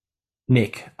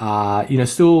 Nick,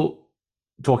 still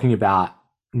talking about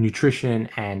nutrition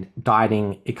and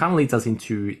dieting, it kind of leads us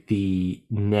into the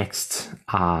next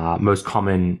most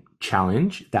common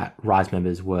challenge that Rise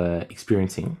members were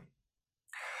experiencing.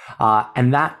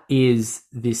 And that is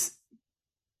this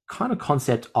kind of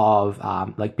concept of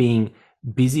like being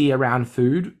busy around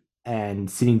food and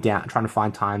sitting down, trying to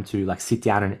find time to like sit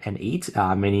down and eat.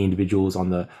 Many individuals on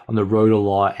the road a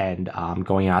lot and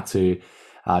going out to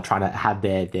trying to have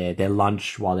their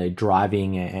lunch while they're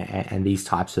driving and these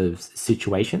types of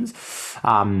situations.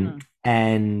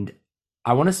 And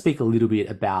I want to speak a little bit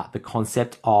about the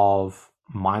concept of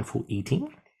mindful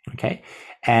eating. Okay.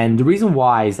 And the reason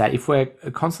why is that if we're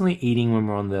constantly eating when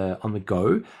we're on the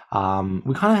go,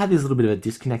 we kind of have this little bit of a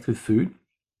disconnect with food.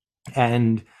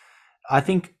 And I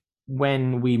think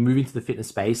when we move into the fitness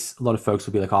space, a lot of folks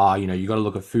will be like, oh, you got to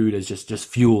look at food as just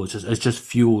fuel. It's just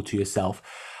fuel to yourself.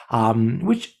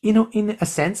 which, you know, in a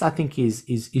sense, I think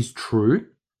is true.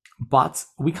 But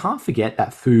we can't forget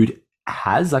that food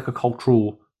has like a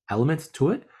cultural element to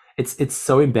it. It's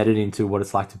so embedded into what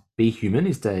it's like to be human,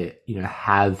 is to, you know,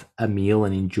 have a meal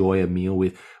and enjoy a meal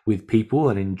with people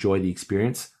and enjoy the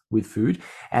experience with food.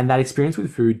 And that experience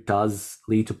with food does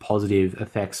lead to positive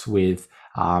effects with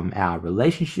our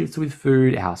relationships with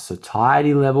food, our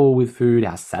satiety level with food,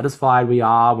 how satisfied we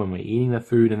are when we're eating the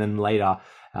food, and then later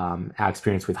our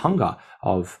experience with hunger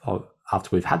of after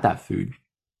we've had that food.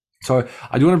 So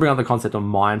I do want to bring up the concept of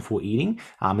mindful eating,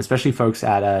 especially folks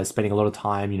at spending a lot of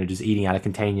time, you know, just eating out of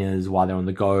containers while they're on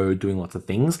the go, doing lots of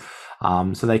things.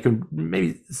 So they can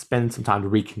maybe spend some time to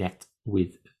reconnect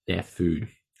with their food.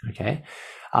 Okay.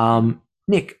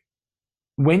 Nick,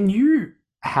 when you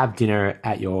have dinner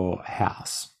at your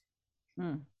house,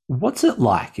 what's it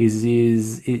like? Do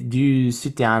you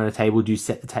sit down at a table? Do you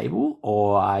set the table,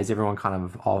 or is everyone kind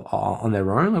of on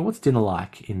their own? Like, what's dinner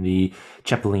like in the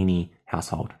Ceppolini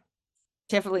household?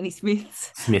 Ceppolini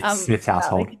Smith's. Smith's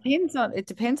household. It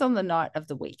depends on the night of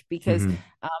the week, because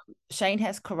Mm-hmm. Shane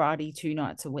has karate 2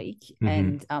 nights a week, Mm-hmm.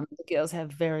 and the girls have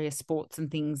various sports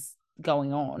and things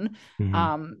going on.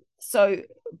 Mm-hmm. So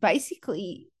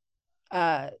basically,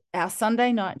 our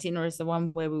Sunday night dinner is the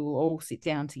one where we will all sit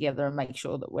down together and make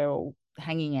sure that we're all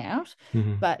hanging out.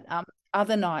 Mm-hmm. But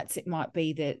other nights it might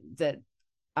be that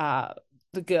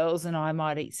the girls and I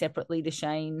might eat separately to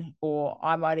Shane, or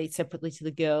I might eat separately to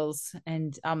the girls.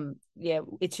 And yeah,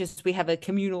 it's just, we have a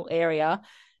communal area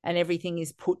and everything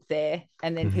is put there,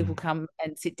 and then Mm-hmm. people come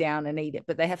and sit down and eat it,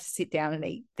 but they have to sit down and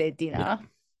eat their dinner.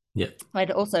 Yeah.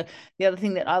 And also, the other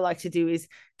thing that I like to do is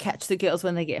catch the girls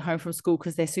when they get home from school,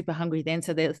 because they're super hungry then,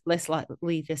 so they're less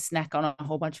likely to snack on a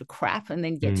whole bunch of crap and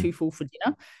then get too full for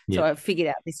dinner. Yeah. So I've figured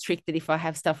out this trick that if I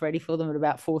have stuff ready for them at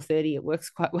about 4:30, it works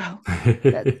quite well.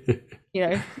 You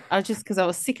know, because I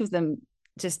was sick of them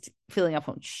just filling up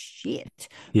on shit.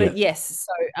 Yeah. But yes,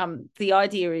 so the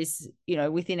idea is, you know,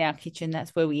 within our kitchen,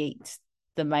 that's where we eat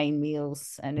the main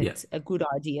meals, and it's a good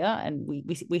idea, and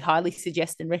we highly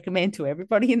suggest and recommend to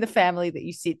everybody in the family that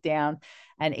you sit down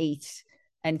and eat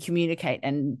and communicate,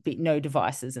 and no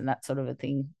devices and that sort of a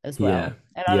thing as well.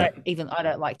 And I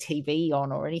don't like TV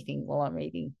on or anything while I'm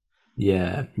eating.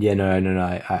 No,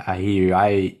 I hear you.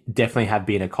 I definitely have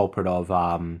been a culprit of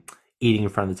eating in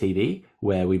front of the TV,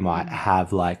 where we might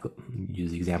have, like,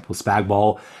 use the example,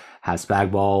 have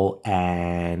spag bowl,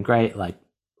 and great, like,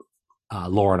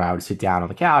 Laura and I would sit down on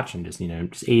the couch and just, you know,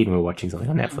 just eat, and we're watching something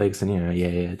on Netflix, and, you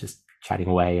know, just chatting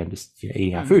away and just, you know,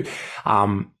 eating our food.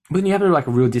 But then you have like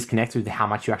a real disconnect with how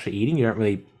much you're actually eating. You don't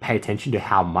really pay attention to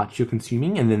how much you're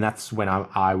consuming, and then that's when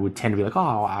I would tend to be like,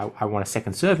 oh, I want a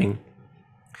second serving.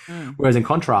 Whereas in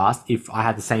contrast, if I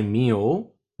had the same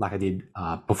meal like I did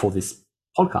before this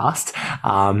podcast,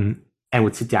 and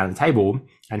would sit down at the table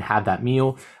and have that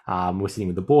meal, we're sitting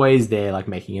with the boys, they're like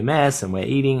making a mess and we're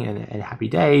eating, and happy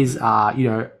days, you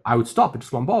know, I would stop at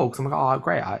just one bowl, because I'm like, oh,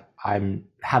 great, I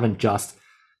haven't just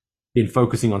been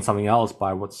focusing on something else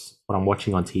by what I'm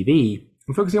watching on TV.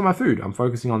 I'm focusing on my food. I'm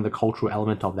focusing on the cultural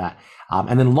element of that.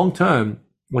 And then long term,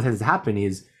 what tends to happen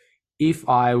is, if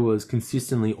I was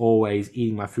consistently always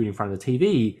eating my food in front of the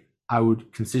TV, I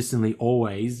would consistently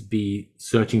always be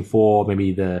searching for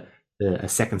maybe a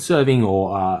second serving,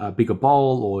 or a bigger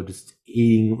bowl, or just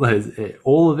eating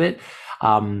all of it,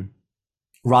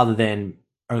 rather than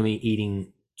only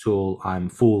eating till I'm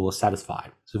full or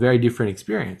satisfied. It's a very different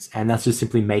experience. And that's just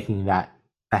simply making that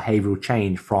behavioral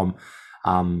change from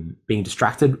being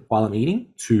distracted while I'm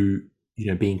eating to, you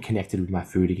know, being connected with my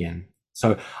food again.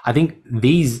 So I think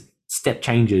these step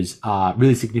changes are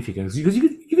really significant, because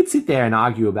you could sit there and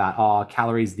argue about,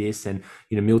 calories this, and,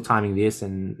 you know, meal timing this,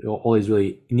 and all these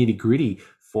really nitty gritty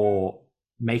for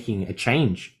making a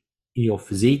change in your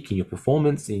physique, in your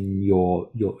performance, in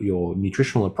your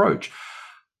nutritional approach.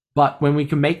 But when we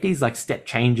can make these like step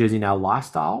changes in our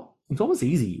lifestyle, it's almost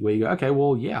easy, where you go, okay,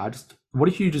 well, yeah, what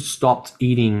if you just stopped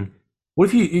eating? What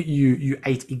if you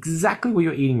ate exactly what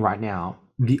you're eating right now?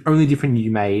 The only difference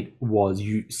you made was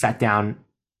you sat down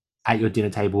at your dinner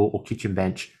table or kitchen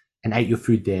bench and ate your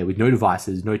food there with no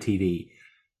devices, no TV.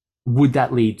 Would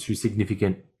that lead to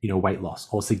significant, you know, weight loss,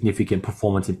 or significant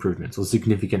performance improvements, or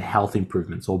significant health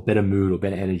improvements, or better mood, or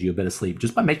better energy, or better sleep,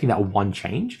 just by making that one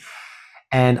change?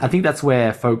 And I think that's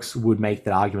where folks would make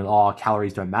that argument, oh,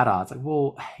 calories don't matter. It's like,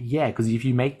 well, yeah, because if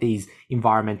you make these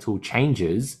environmental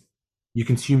changes, you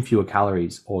consume fewer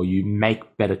calories, or you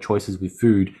make better choices with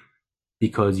food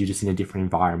because you're just in a different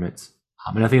environment.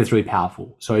 And I think that's really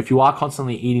powerful. So if you are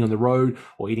constantly eating on the road,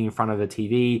 or eating in front of the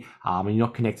TV, and you're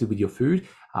not connected with your food,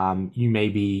 you may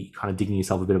be kind of digging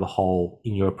yourself a bit of a hole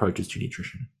in your approaches to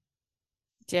nutrition.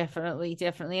 Definitely,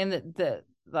 definitely. And the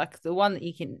like the one that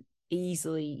you can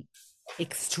easily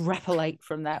extrapolate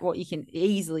from that, what you can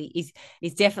easily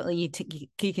is definitely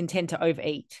you can tend to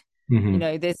overeat. You Hmm.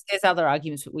 know, there's other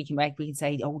arguments that we can make. We can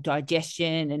say, oh,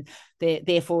 digestion, and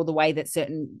therefore the way that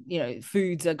certain, you know,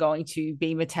 foods are going to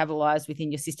be metabolized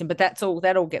within your system. But that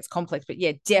all gets complex. But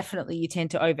yeah, definitely you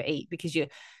tend to overeat because you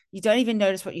don't even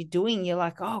notice what you're doing. You're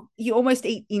like, oh, you almost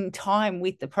eat in time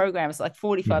with the program. It's like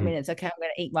 45 Hmm. minutes. Okay, I'm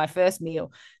going to eat my first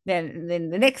meal. Then the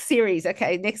next series,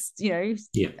 okay, next, you know,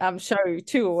 Yeah. show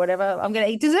two or whatever, I'm going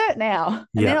to eat dessert now,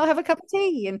 and then Yeah. I'll have a cup of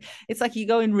tea. And it's like you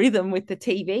go in rhythm with the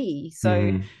TV.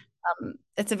 So Hmm.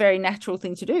 it's a very natural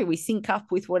thing to do. We sync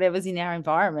up with whatever's in our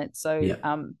environment. So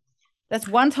Yeah. that's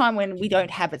one time when we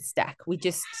don't have it stack. We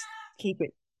just keep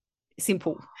it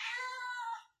simple.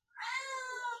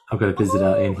 I've got a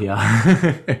visitor in Oh, here.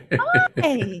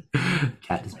 hey,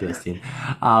 Cat just burst in.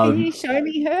 can you Um, show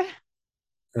me her?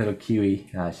 Little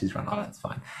Kiwi. She's run off. Oh, That's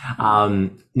fine.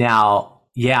 Now,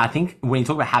 yeah, I think when you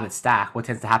talk about habit stack, what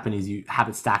tends to happen is you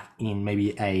habit stack in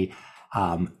maybe a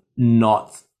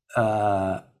not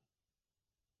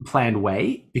planned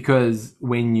way, because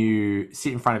when you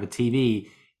sit in front of a TV,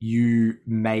 you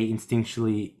may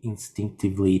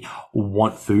instinctively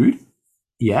want food.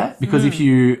 Yeah, because if mm,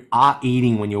 you are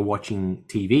eating when you're watching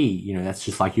TV, you know, that's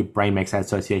just like your brain makes that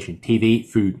association. TV,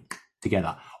 food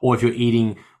together. Or if you're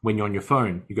eating when you're on your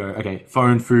phone, you go, okay,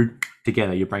 phone, food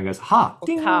together. Your brain goes, ha, or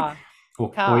ding,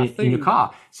 or car, in your food.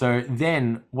 car. So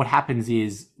then what happens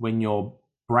is when your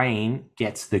brain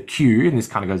gets the cue, and this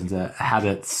kind of goes into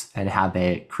habits and how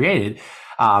they're created,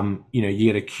 you know,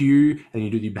 you get a cue and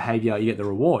you do the behavior, you get the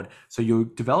reward. So you're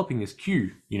developing this cue,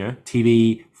 you know,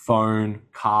 TV, phone,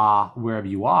 car, wherever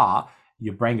you are,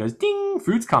 your brain goes, ding,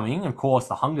 food's coming. Of course,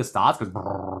 the hunger starts because,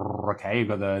 okay, you've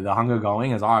got the hunger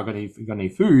going as, oh, I've got to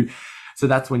need food. So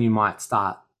that's when you might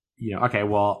start, you know, okay,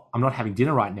 well, I'm not having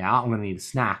dinner right now. I'm going to need a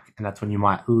snack. And that's when you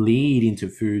might lead into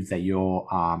foods that you're,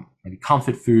 maybe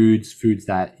comfort foods, foods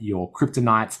that you're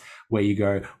kryptonites, where you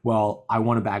go, well, I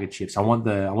want a bag of chips. I want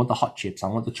the hot chips. I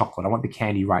want the chocolate. I want the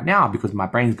candy right now because my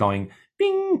brain's going,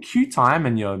 bing, cue time,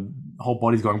 and your whole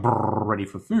body's going, ready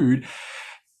for food.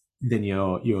 Then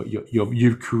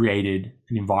you've created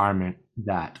an environment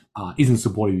that isn't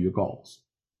supportive of your goals.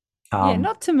 Yeah, Um,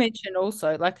 not to mention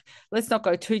also, like, let's not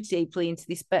go too deeply into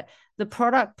this, but the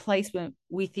product placement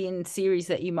within series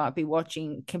that you might be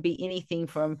watching can be anything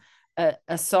from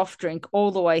a soft drink all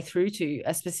the way through to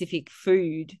a specific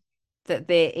food that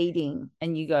they're eating.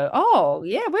 And you go, oh,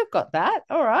 yeah, we've got that.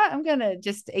 All right, I'm going to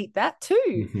just eat that too.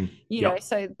 mhm. You know, Yep.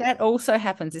 so that also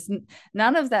happens. It's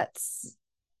none of that's,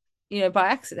 you know, by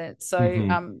accident. So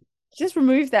Hmm. just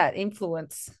remove that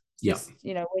influence. Yep. Just,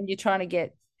 you know, when you're trying to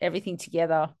get everything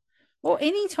together, or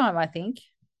anytime, I think,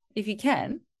 if you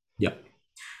can. Yep. Mm.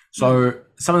 So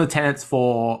some of the tenets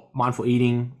for mindful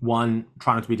eating: one,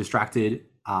 try not to be distracted,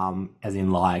 as in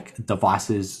like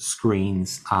devices,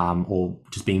 screens, or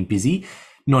just being busy.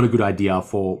 Not a good idea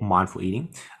for mindful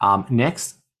eating.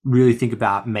 Next, really think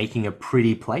about making a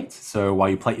pretty plate. So while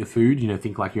you plate your food, you know,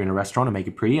 think like you're in a restaurant and make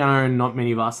it pretty. I know not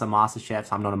many of us are master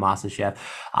chefs. I'm not a master chef.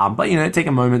 But you know, take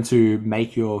a moment to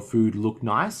make your food look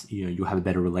nice. You know, you'll have a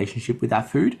better relationship with that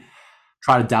food.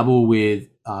 Try to dabble with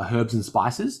herbs and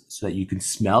spices so that you can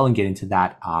smell and get into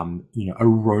that you know,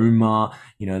 aroma,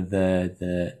 you know,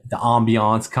 the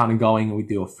ambiance kind of going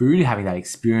with your food, having that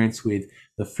experience with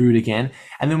the food again.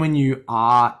 And then when you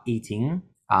are eating,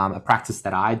 a practice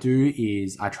that I do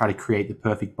is I try to create the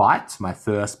perfect bite. So my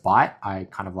first bite, I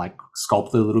kind of like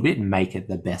sculpt it a little bit and make it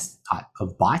the best type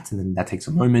of bite. And then that takes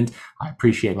a moment. I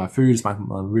appreciate my food. It's my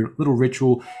little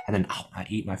ritual. And then I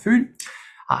eat my food.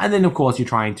 And then, of course, you're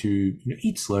trying to, you know,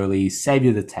 eat slowly,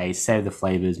 savor the taste, savor the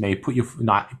flavors. Maybe put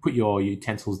your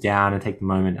utensils down and take the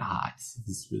moment. This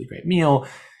is a really great meal.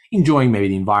 Enjoying maybe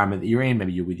the environment that you're in.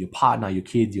 Maybe you're with your partner, your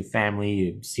kids, your family,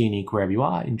 your scenic, wherever you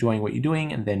are. Enjoying what you're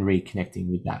doing, and then reconnecting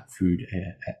with that food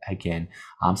again.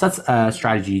 So that's a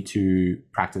strategy to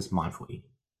practice mindful eating.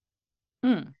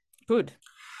 Mm. Good.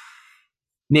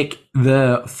 Nick,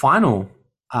 the final,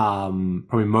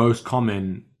 probably most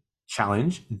common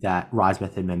challenge that Rise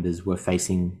Method members were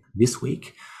facing this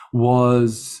week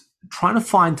was trying to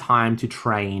find time to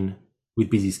train with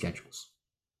busy schedules.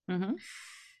 Mm-hmm.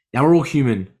 Now, we're all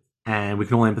human and we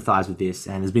can all empathize with this.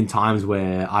 And there's been times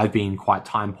where I've been quite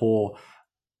time poor,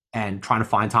 and trying to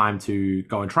find time to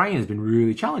go and train has been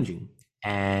really challenging.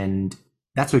 And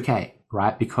that's okay,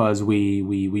 right? Because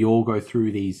we all go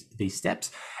through these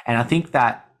steps. And I think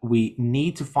that we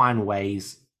need to find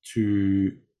ways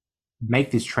to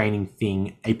make this training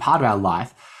thing a part of our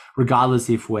life, regardless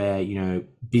if we're, you know,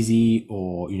 busy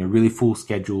or, you know, really full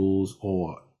schedules,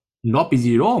 or not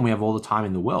busy at all and we have all the time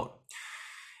in the world.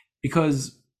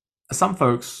 Because some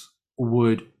folks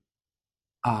would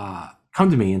come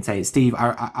to me and say, Steve,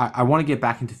 I want to get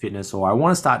back into fitness, or I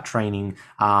want to start training,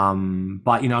 but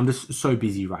I'm just so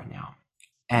busy right now.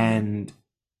 And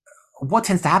what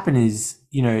tends to happen is,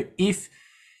 if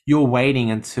you're waiting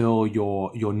until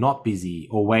you're not busy,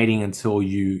 or waiting until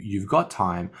you've got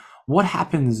time, what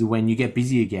happens when you get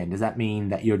busy again? Does that mean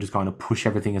that you're just going to push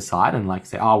everything aside and like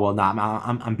say, oh well, no,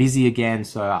 I'm busy again,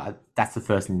 so that's the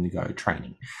first thing to go,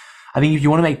 training? I think if you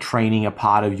want to make training a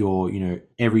part of your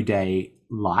everyday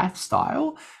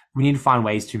lifestyle, we need to find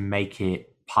ways to make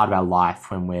it part of our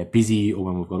life when we're busy, or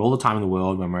when we've got all the time in the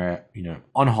world, when we're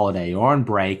on holiday or on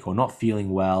break, or not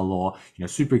feeling well, or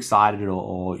super excited,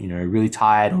 or really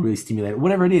tired or really stimulated,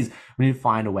 whatever it is. We need to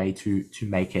find a way to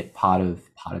make it part of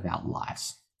our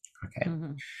lives. Okay.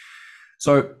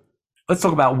 So let's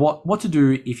talk about what to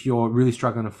do if you're really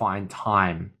struggling to find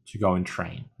time to go and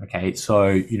train. Okay. So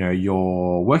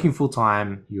you're working full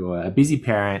time, you're a busy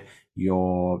parent,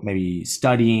 you're maybe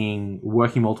studying,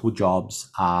 working multiple jobs,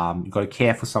 you've got to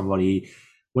care for somebody,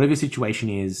 whatever your situation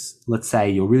is. Let's say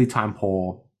you're really time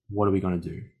poor. What are we going to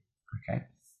do? Okay.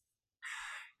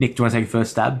 Nick, do you want to take a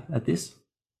first stab at this?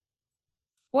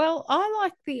 Well, I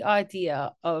like the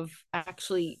idea of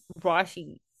actually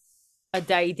writing a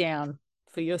day down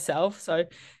for yourself. So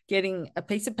getting a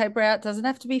piece of paper out, doesn't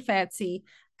have to be fancy,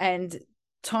 and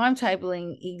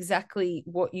timetabling exactly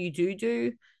what you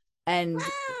do, and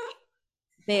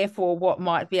therefore what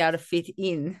might be able to fit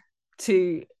in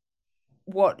to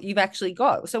what you've actually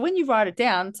got. So when you write it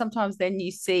down, sometimes then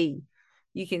you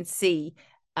can see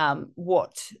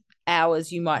what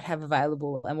hours you might have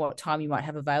available and what time you might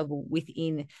have available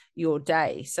within your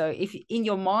day. So if in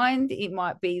your mind, it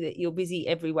might be that you're busy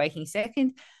every waking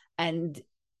second, and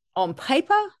on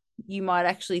paper, you might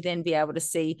actually then be able to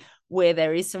see where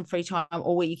there is some free time,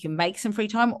 or where you can make some free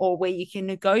time, or where you can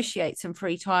negotiate some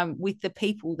free time with the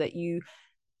people that you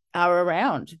are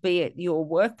around, be it your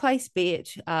workplace, be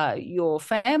it your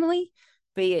family,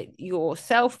 be it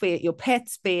yourself, be it your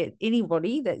pets, be it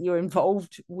anybody that you're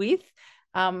involved with.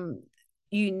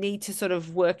 You need to sort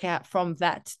of work out from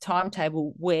that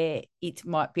timetable where it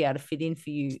might be able to fit in for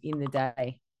you in the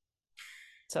day.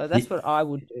 So that's what I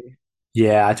would do.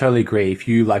 Yeah, I totally agree. If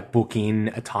you like book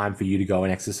in a time for you to go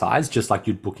and exercise, just like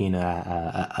you'd book in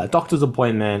a doctor's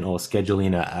appointment, or schedule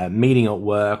in a meeting at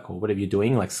work, or whatever you're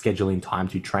doing, like scheduling time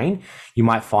to train, you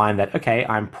might find that, okay,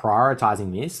 I'm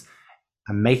prioritizing this.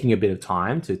 I'm making a bit of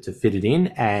time to fit it in,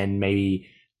 and maybe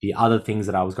the other things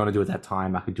that I was going to do at that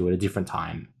time, I could do at a different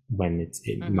time when it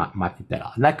might be better.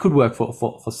 And that could work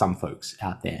for some folks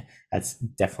out there. That's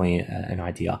definitely an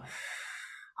idea.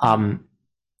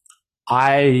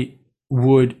 I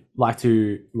would like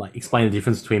to explain the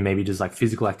difference between maybe just like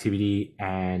physical activity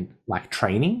and like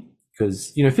training,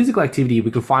 because physical activity,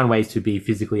 we can find ways to be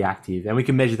physically active, and we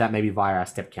can measure that maybe via our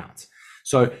step counts.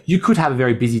 So you could have a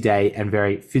very busy day and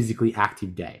very physically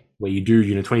active day where you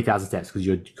do 20,000 steps because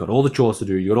you've got all the chores to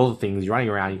do, you got all the things, you're running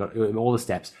around, you got all the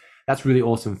steps. That's really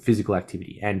awesome physical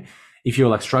activity. And if you're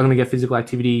like struggling to get physical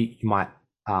activity, you might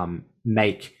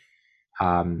make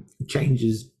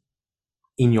changes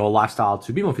in your lifestyle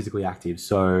to be more physically active.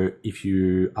 So if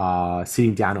you are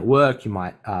sitting down at work, you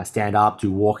might stand up,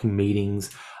 do walking meetings,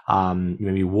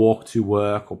 maybe walk to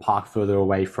work, or park further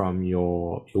away from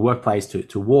your workplace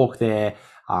to walk there.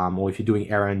 Or if you're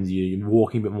doing errands, you're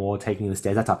walking a bit more, taking the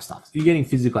stairs, that type of stuff. So you're getting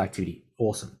physical activity.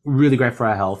 Awesome. Really great for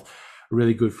our health,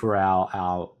 really good for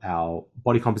our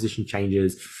body composition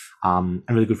changes, and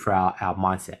really good for our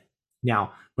mindset.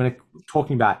 Now, when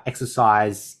talking about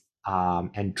exercise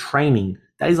and training,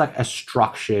 that is like a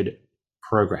structured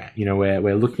program.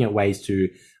 We're looking at ways to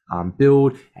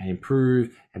build and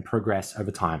improve and progress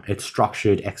over time. It's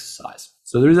structured exercise.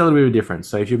 So there is a little bit of a difference.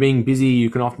 So if you're being busy, you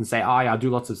can often say, oh, yeah, I do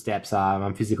lots of steps.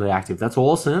 I'm physically active. That's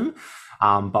awesome.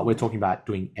 But we're talking about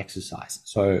doing exercise.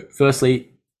 So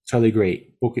firstly, totally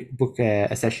agree. Book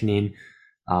a session in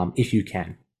if you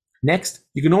can. Next,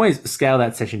 you can always scale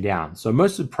that session down. So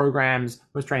most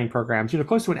training programs,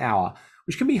 close to an hour,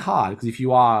 which can be hard because if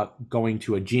you are going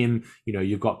to a gym,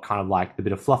 you've got kind of like a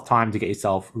bit of fluff time to get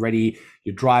yourself ready.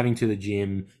 You're driving to the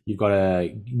gym. You've got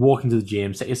to walk into the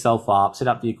gym, set yourself up, set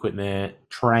up the equipment,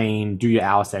 train, do your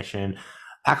hour session,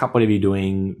 pack up whatever you're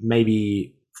doing,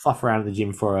 maybe fluff around at the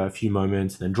gym for a few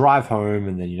moments, and then drive home,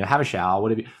 and then, have a shower,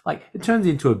 whatever. Like, it turns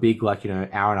into a big, hour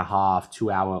and a half, 2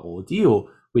 hour ordeal,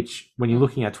 which when you're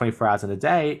looking at 24 hours in a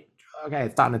day, okay,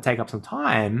 it's starting to take up some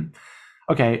time.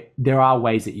 Okay, there are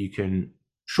ways that you can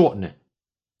shorten it.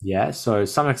 Yeah, so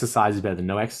some exercise is better than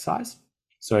no exercise.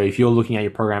 So if you're looking at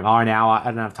your program, an hour, I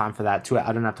don't have time for that. 2 hours,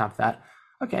 I don't have time for that.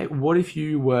 okay, what if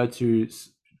you were to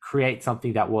create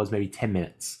something that was maybe 10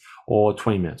 minutes or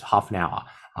 20 minutes, half an hour?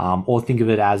 Or think of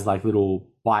it as like little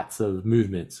bites of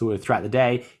movement. So throughout the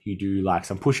day, you do like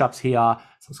some push-ups here,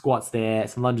 some squats there,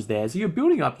 some lunges there. So you're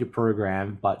building up your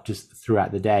program, but just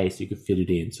throughout the day so you can fit it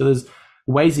in. So there's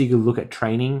ways that you can look at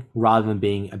training rather than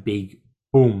being a big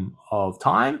boom of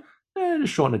time,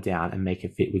 just shorten it down and make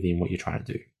it fit within what you're trying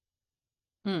to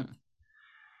do.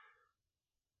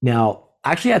 Now,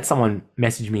 I actually had someone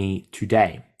message me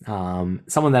today,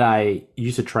 someone that I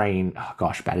used to train,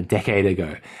 about a decade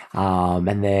ago.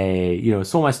 And they,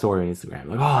 saw my story on Instagram,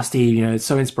 like, oh, Steve, it's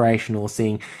so inspirational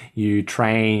seeing you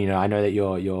train. I know that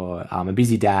you're a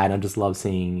busy dad. I just love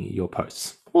seeing your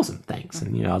posts. Awesome, thanks.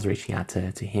 And, I was reaching out to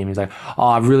him. He's like, oh,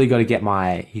 I've really got to get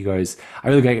I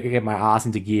really got to get my ass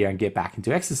into gear and get back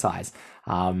into exercise.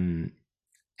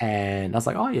 And I was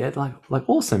like, oh yeah, like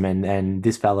awesome. And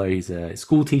this fellow, he's a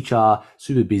school teacher,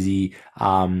 super busy.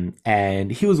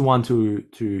 And he was one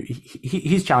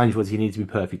his challenge was he needed to be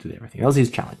perfect with everything. That was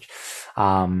his challenge.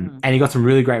 And he got some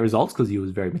really great results because he was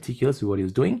very meticulous with what he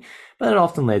was doing, but it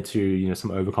often led to,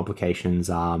 some overcomplications,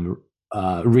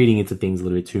 reading into things a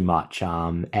little bit too much,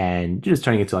 and just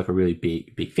turning into like a really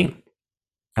big thing.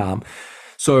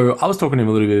 So I was talking to him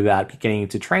a little bit about getting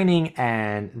into training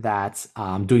and that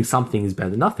doing something is better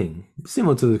than nothing,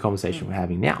 similar to the conversation we're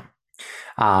having now.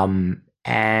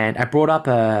 And I brought up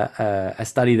a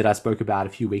study that I spoke about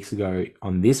a few weeks ago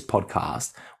on this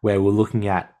podcast, where we're looking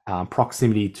at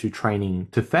proximity to training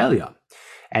to failure,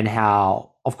 and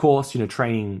how, of course,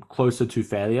 training closer to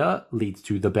failure leads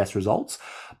to the best results.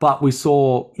 But we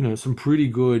saw, some pretty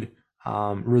good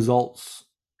results,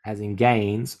 as in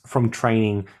gains, from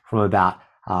training from about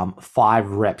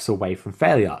 5 reps away from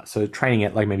failure. So training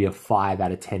at like maybe a 5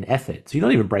 out of 10 effort. So you're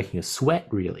not even breaking a sweat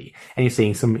really. And you're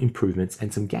seeing some improvements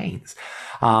and some gains.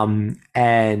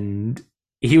 And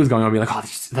he was going on being like, oh,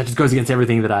 that just goes against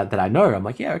everything that I know. I'm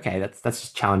like, yeah, okay, that's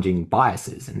just challenging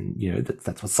biases. And,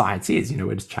 that's what science is.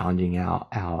 We're just challenging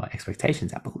our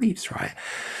expectations, our beliefs, right?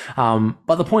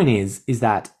 But the point is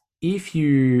that if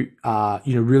you are,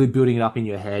 really building it up in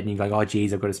your head and you're going, oh,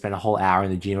 geez, I've got to spend a whole hour in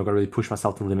the gym. I've got to really push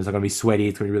myself to the limits. I'm going to be sweaty.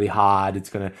 It's going to be really hard.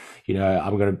 It's going to,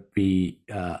 I'm going to be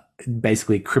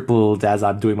basically crippled as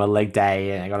I'm doing my leg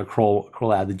day and I got to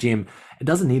crawl out of the gym. It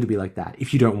doesn't need to be like that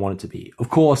if you don't want it to be. Of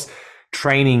course,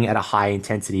 training at a high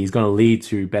intensity is going to lead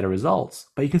to better results,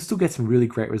 but you can still get some really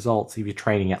great results if you're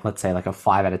training at, let's say, like a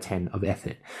 5 out of 10 of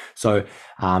effort. So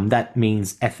that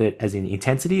means effort as in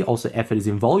intensity, also effort is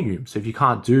in volume. So if you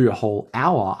can't do a whole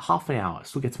hour, half an hour,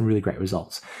 still get some really great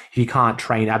results. If you can't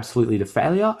train absolutely to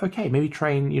failure, okay, maybe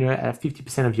train, at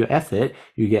 50% of your effort,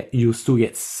 you'll still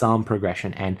get some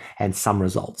progression and some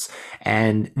results.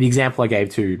 And the example I gave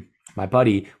to my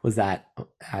buddy was that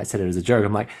I said it as a joke.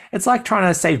 I'm like, it's like trying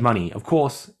to save money. Of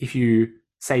course, if you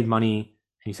save money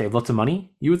and you save lots of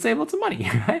money, you would save lots of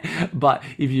money, right? But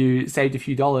if you saved a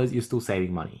few dollars, you're still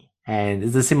saving money. And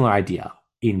it's a similar idea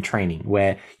in training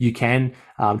where you can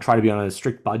try to be on a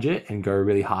strict budget and go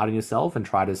really hard on yourself and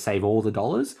try to save all the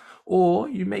dollars, or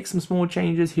you make some small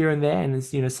changes here and there and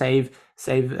save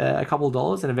a couple of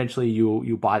dollars, and eventually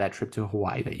you'll buy that trip to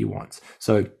Hawaii that you want.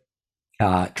 So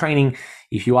training,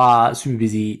 if you are super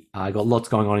busy, got lots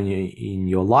going on in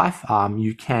your life,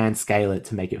 you can scale it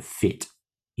to make it fit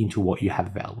into what you have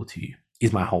available to you,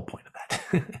 is my whole point of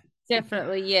that.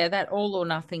 Definitely, yeah. That all or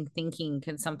nothing thinking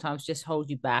can sometimes just hold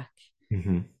you back.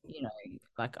 Mm-hmm.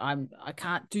 Like I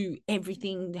can't do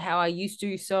everything how I used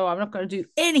to, so I'm not going to do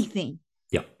anything.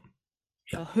 Yep.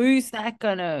 So who's that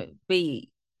going to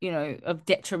be, of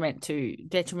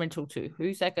detrimental to?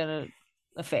 Who's that going to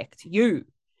affect? You.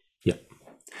 Yep.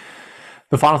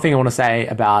 The final thing I want to say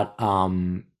about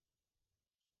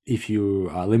if you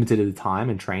are limited at the time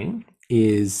and training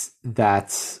is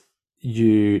that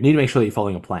you need to make sure that you're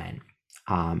following a plan.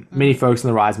 Many folks in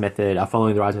the RISE method are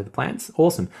following the RISE method plans.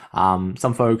 Awesome.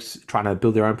 Some folks trying to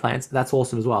build their own plans. That's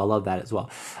awesome as well. I love that as well.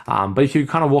 But if you're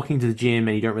kind of walking to the gym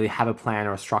and you don't really have a plan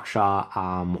or a structure,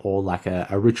 or like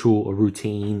a ritual or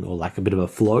routine or like a bit of a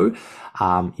flow,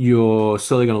 you're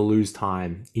slowly going to lose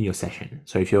time in your session.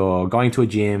 So if you're going to a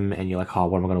gym and you're like, oh,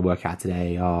 what am I going to work out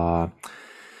today?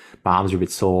 My arms are a bit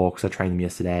sore because I trained them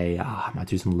yesterday. I might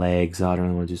do some legs. I don't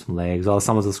really want to do some legs.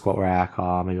 Someone's a squat rack.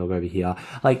 Maybe I'll go over here.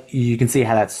 Like, you can see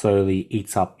how that slowly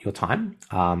eats up your time.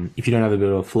 If you don't have a bit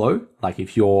of a flow, like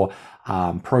if your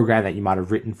program that you might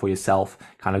have written for yourself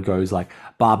kind of goes like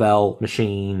barbell,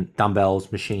 machine,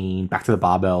 dumbbells, machine, back to the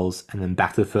barbells, and then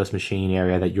back to the first machine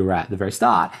area that you're at the very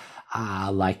start,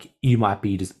 like you might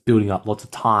be just building up lots of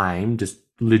time, just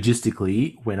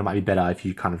logistically when it might be better if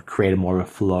you kind of create a more of a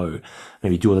flow.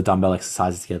 Maybe do all the dumbbell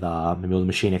exercises together, maybe all the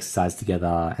machine exercises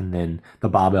together, and then the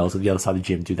barbells at the other side of the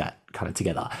gym do that kind of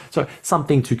together. So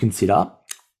something to consider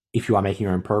if you are making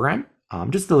your own program.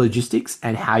 Just the logistics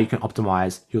and how you can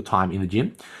optimize your time in the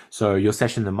gym. So your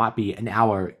session that might be an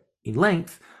hour in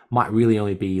length might really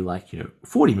only be like,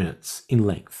 40 minutes in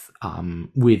length,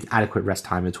 with adequate rest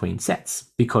time between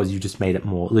sets because you just made it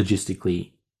more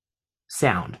logistically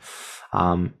sound.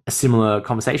 A similar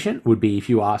conversation would be if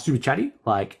you are super chatty,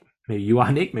 like maybe you are,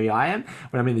 Nick, maybe I am.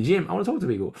 When I'm in the gym, I want to talk to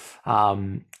people.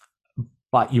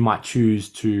 But you might choose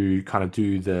to kind of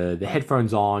do the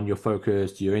headphones on, you're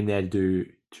focused, you're in there to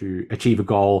achieve a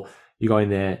goal. You go in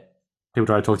there, people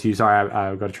try to talk to you, sorry,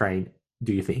 I've got to train,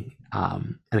 do your thing,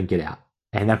 and then get out.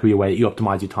 And that could be a way that you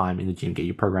optimize your time in the gym, get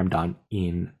your program done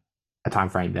in a time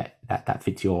frame that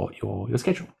fits your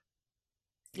schedule.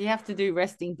 You have to do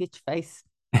resting bitch face.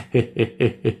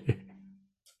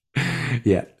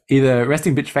 Yeah, either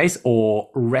resting bitch face or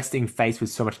resting face with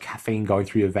so much caffeine going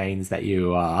through your veins that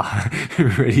you are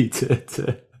ready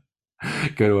to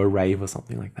go to a rave or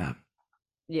something like that.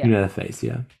 Yeah. You know the face,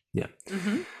 yeah.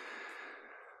 Mm-hmm.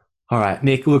 All right,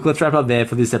 Nick, look, let's wrap up there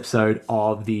for this episode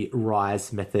of the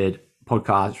Rise Method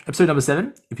podcast, episode number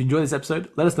 7. If you enjoyed this episode,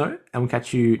 let us know, and we'll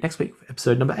catch you next week for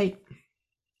episode number 8.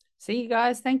 See you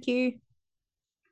guys. Thank you.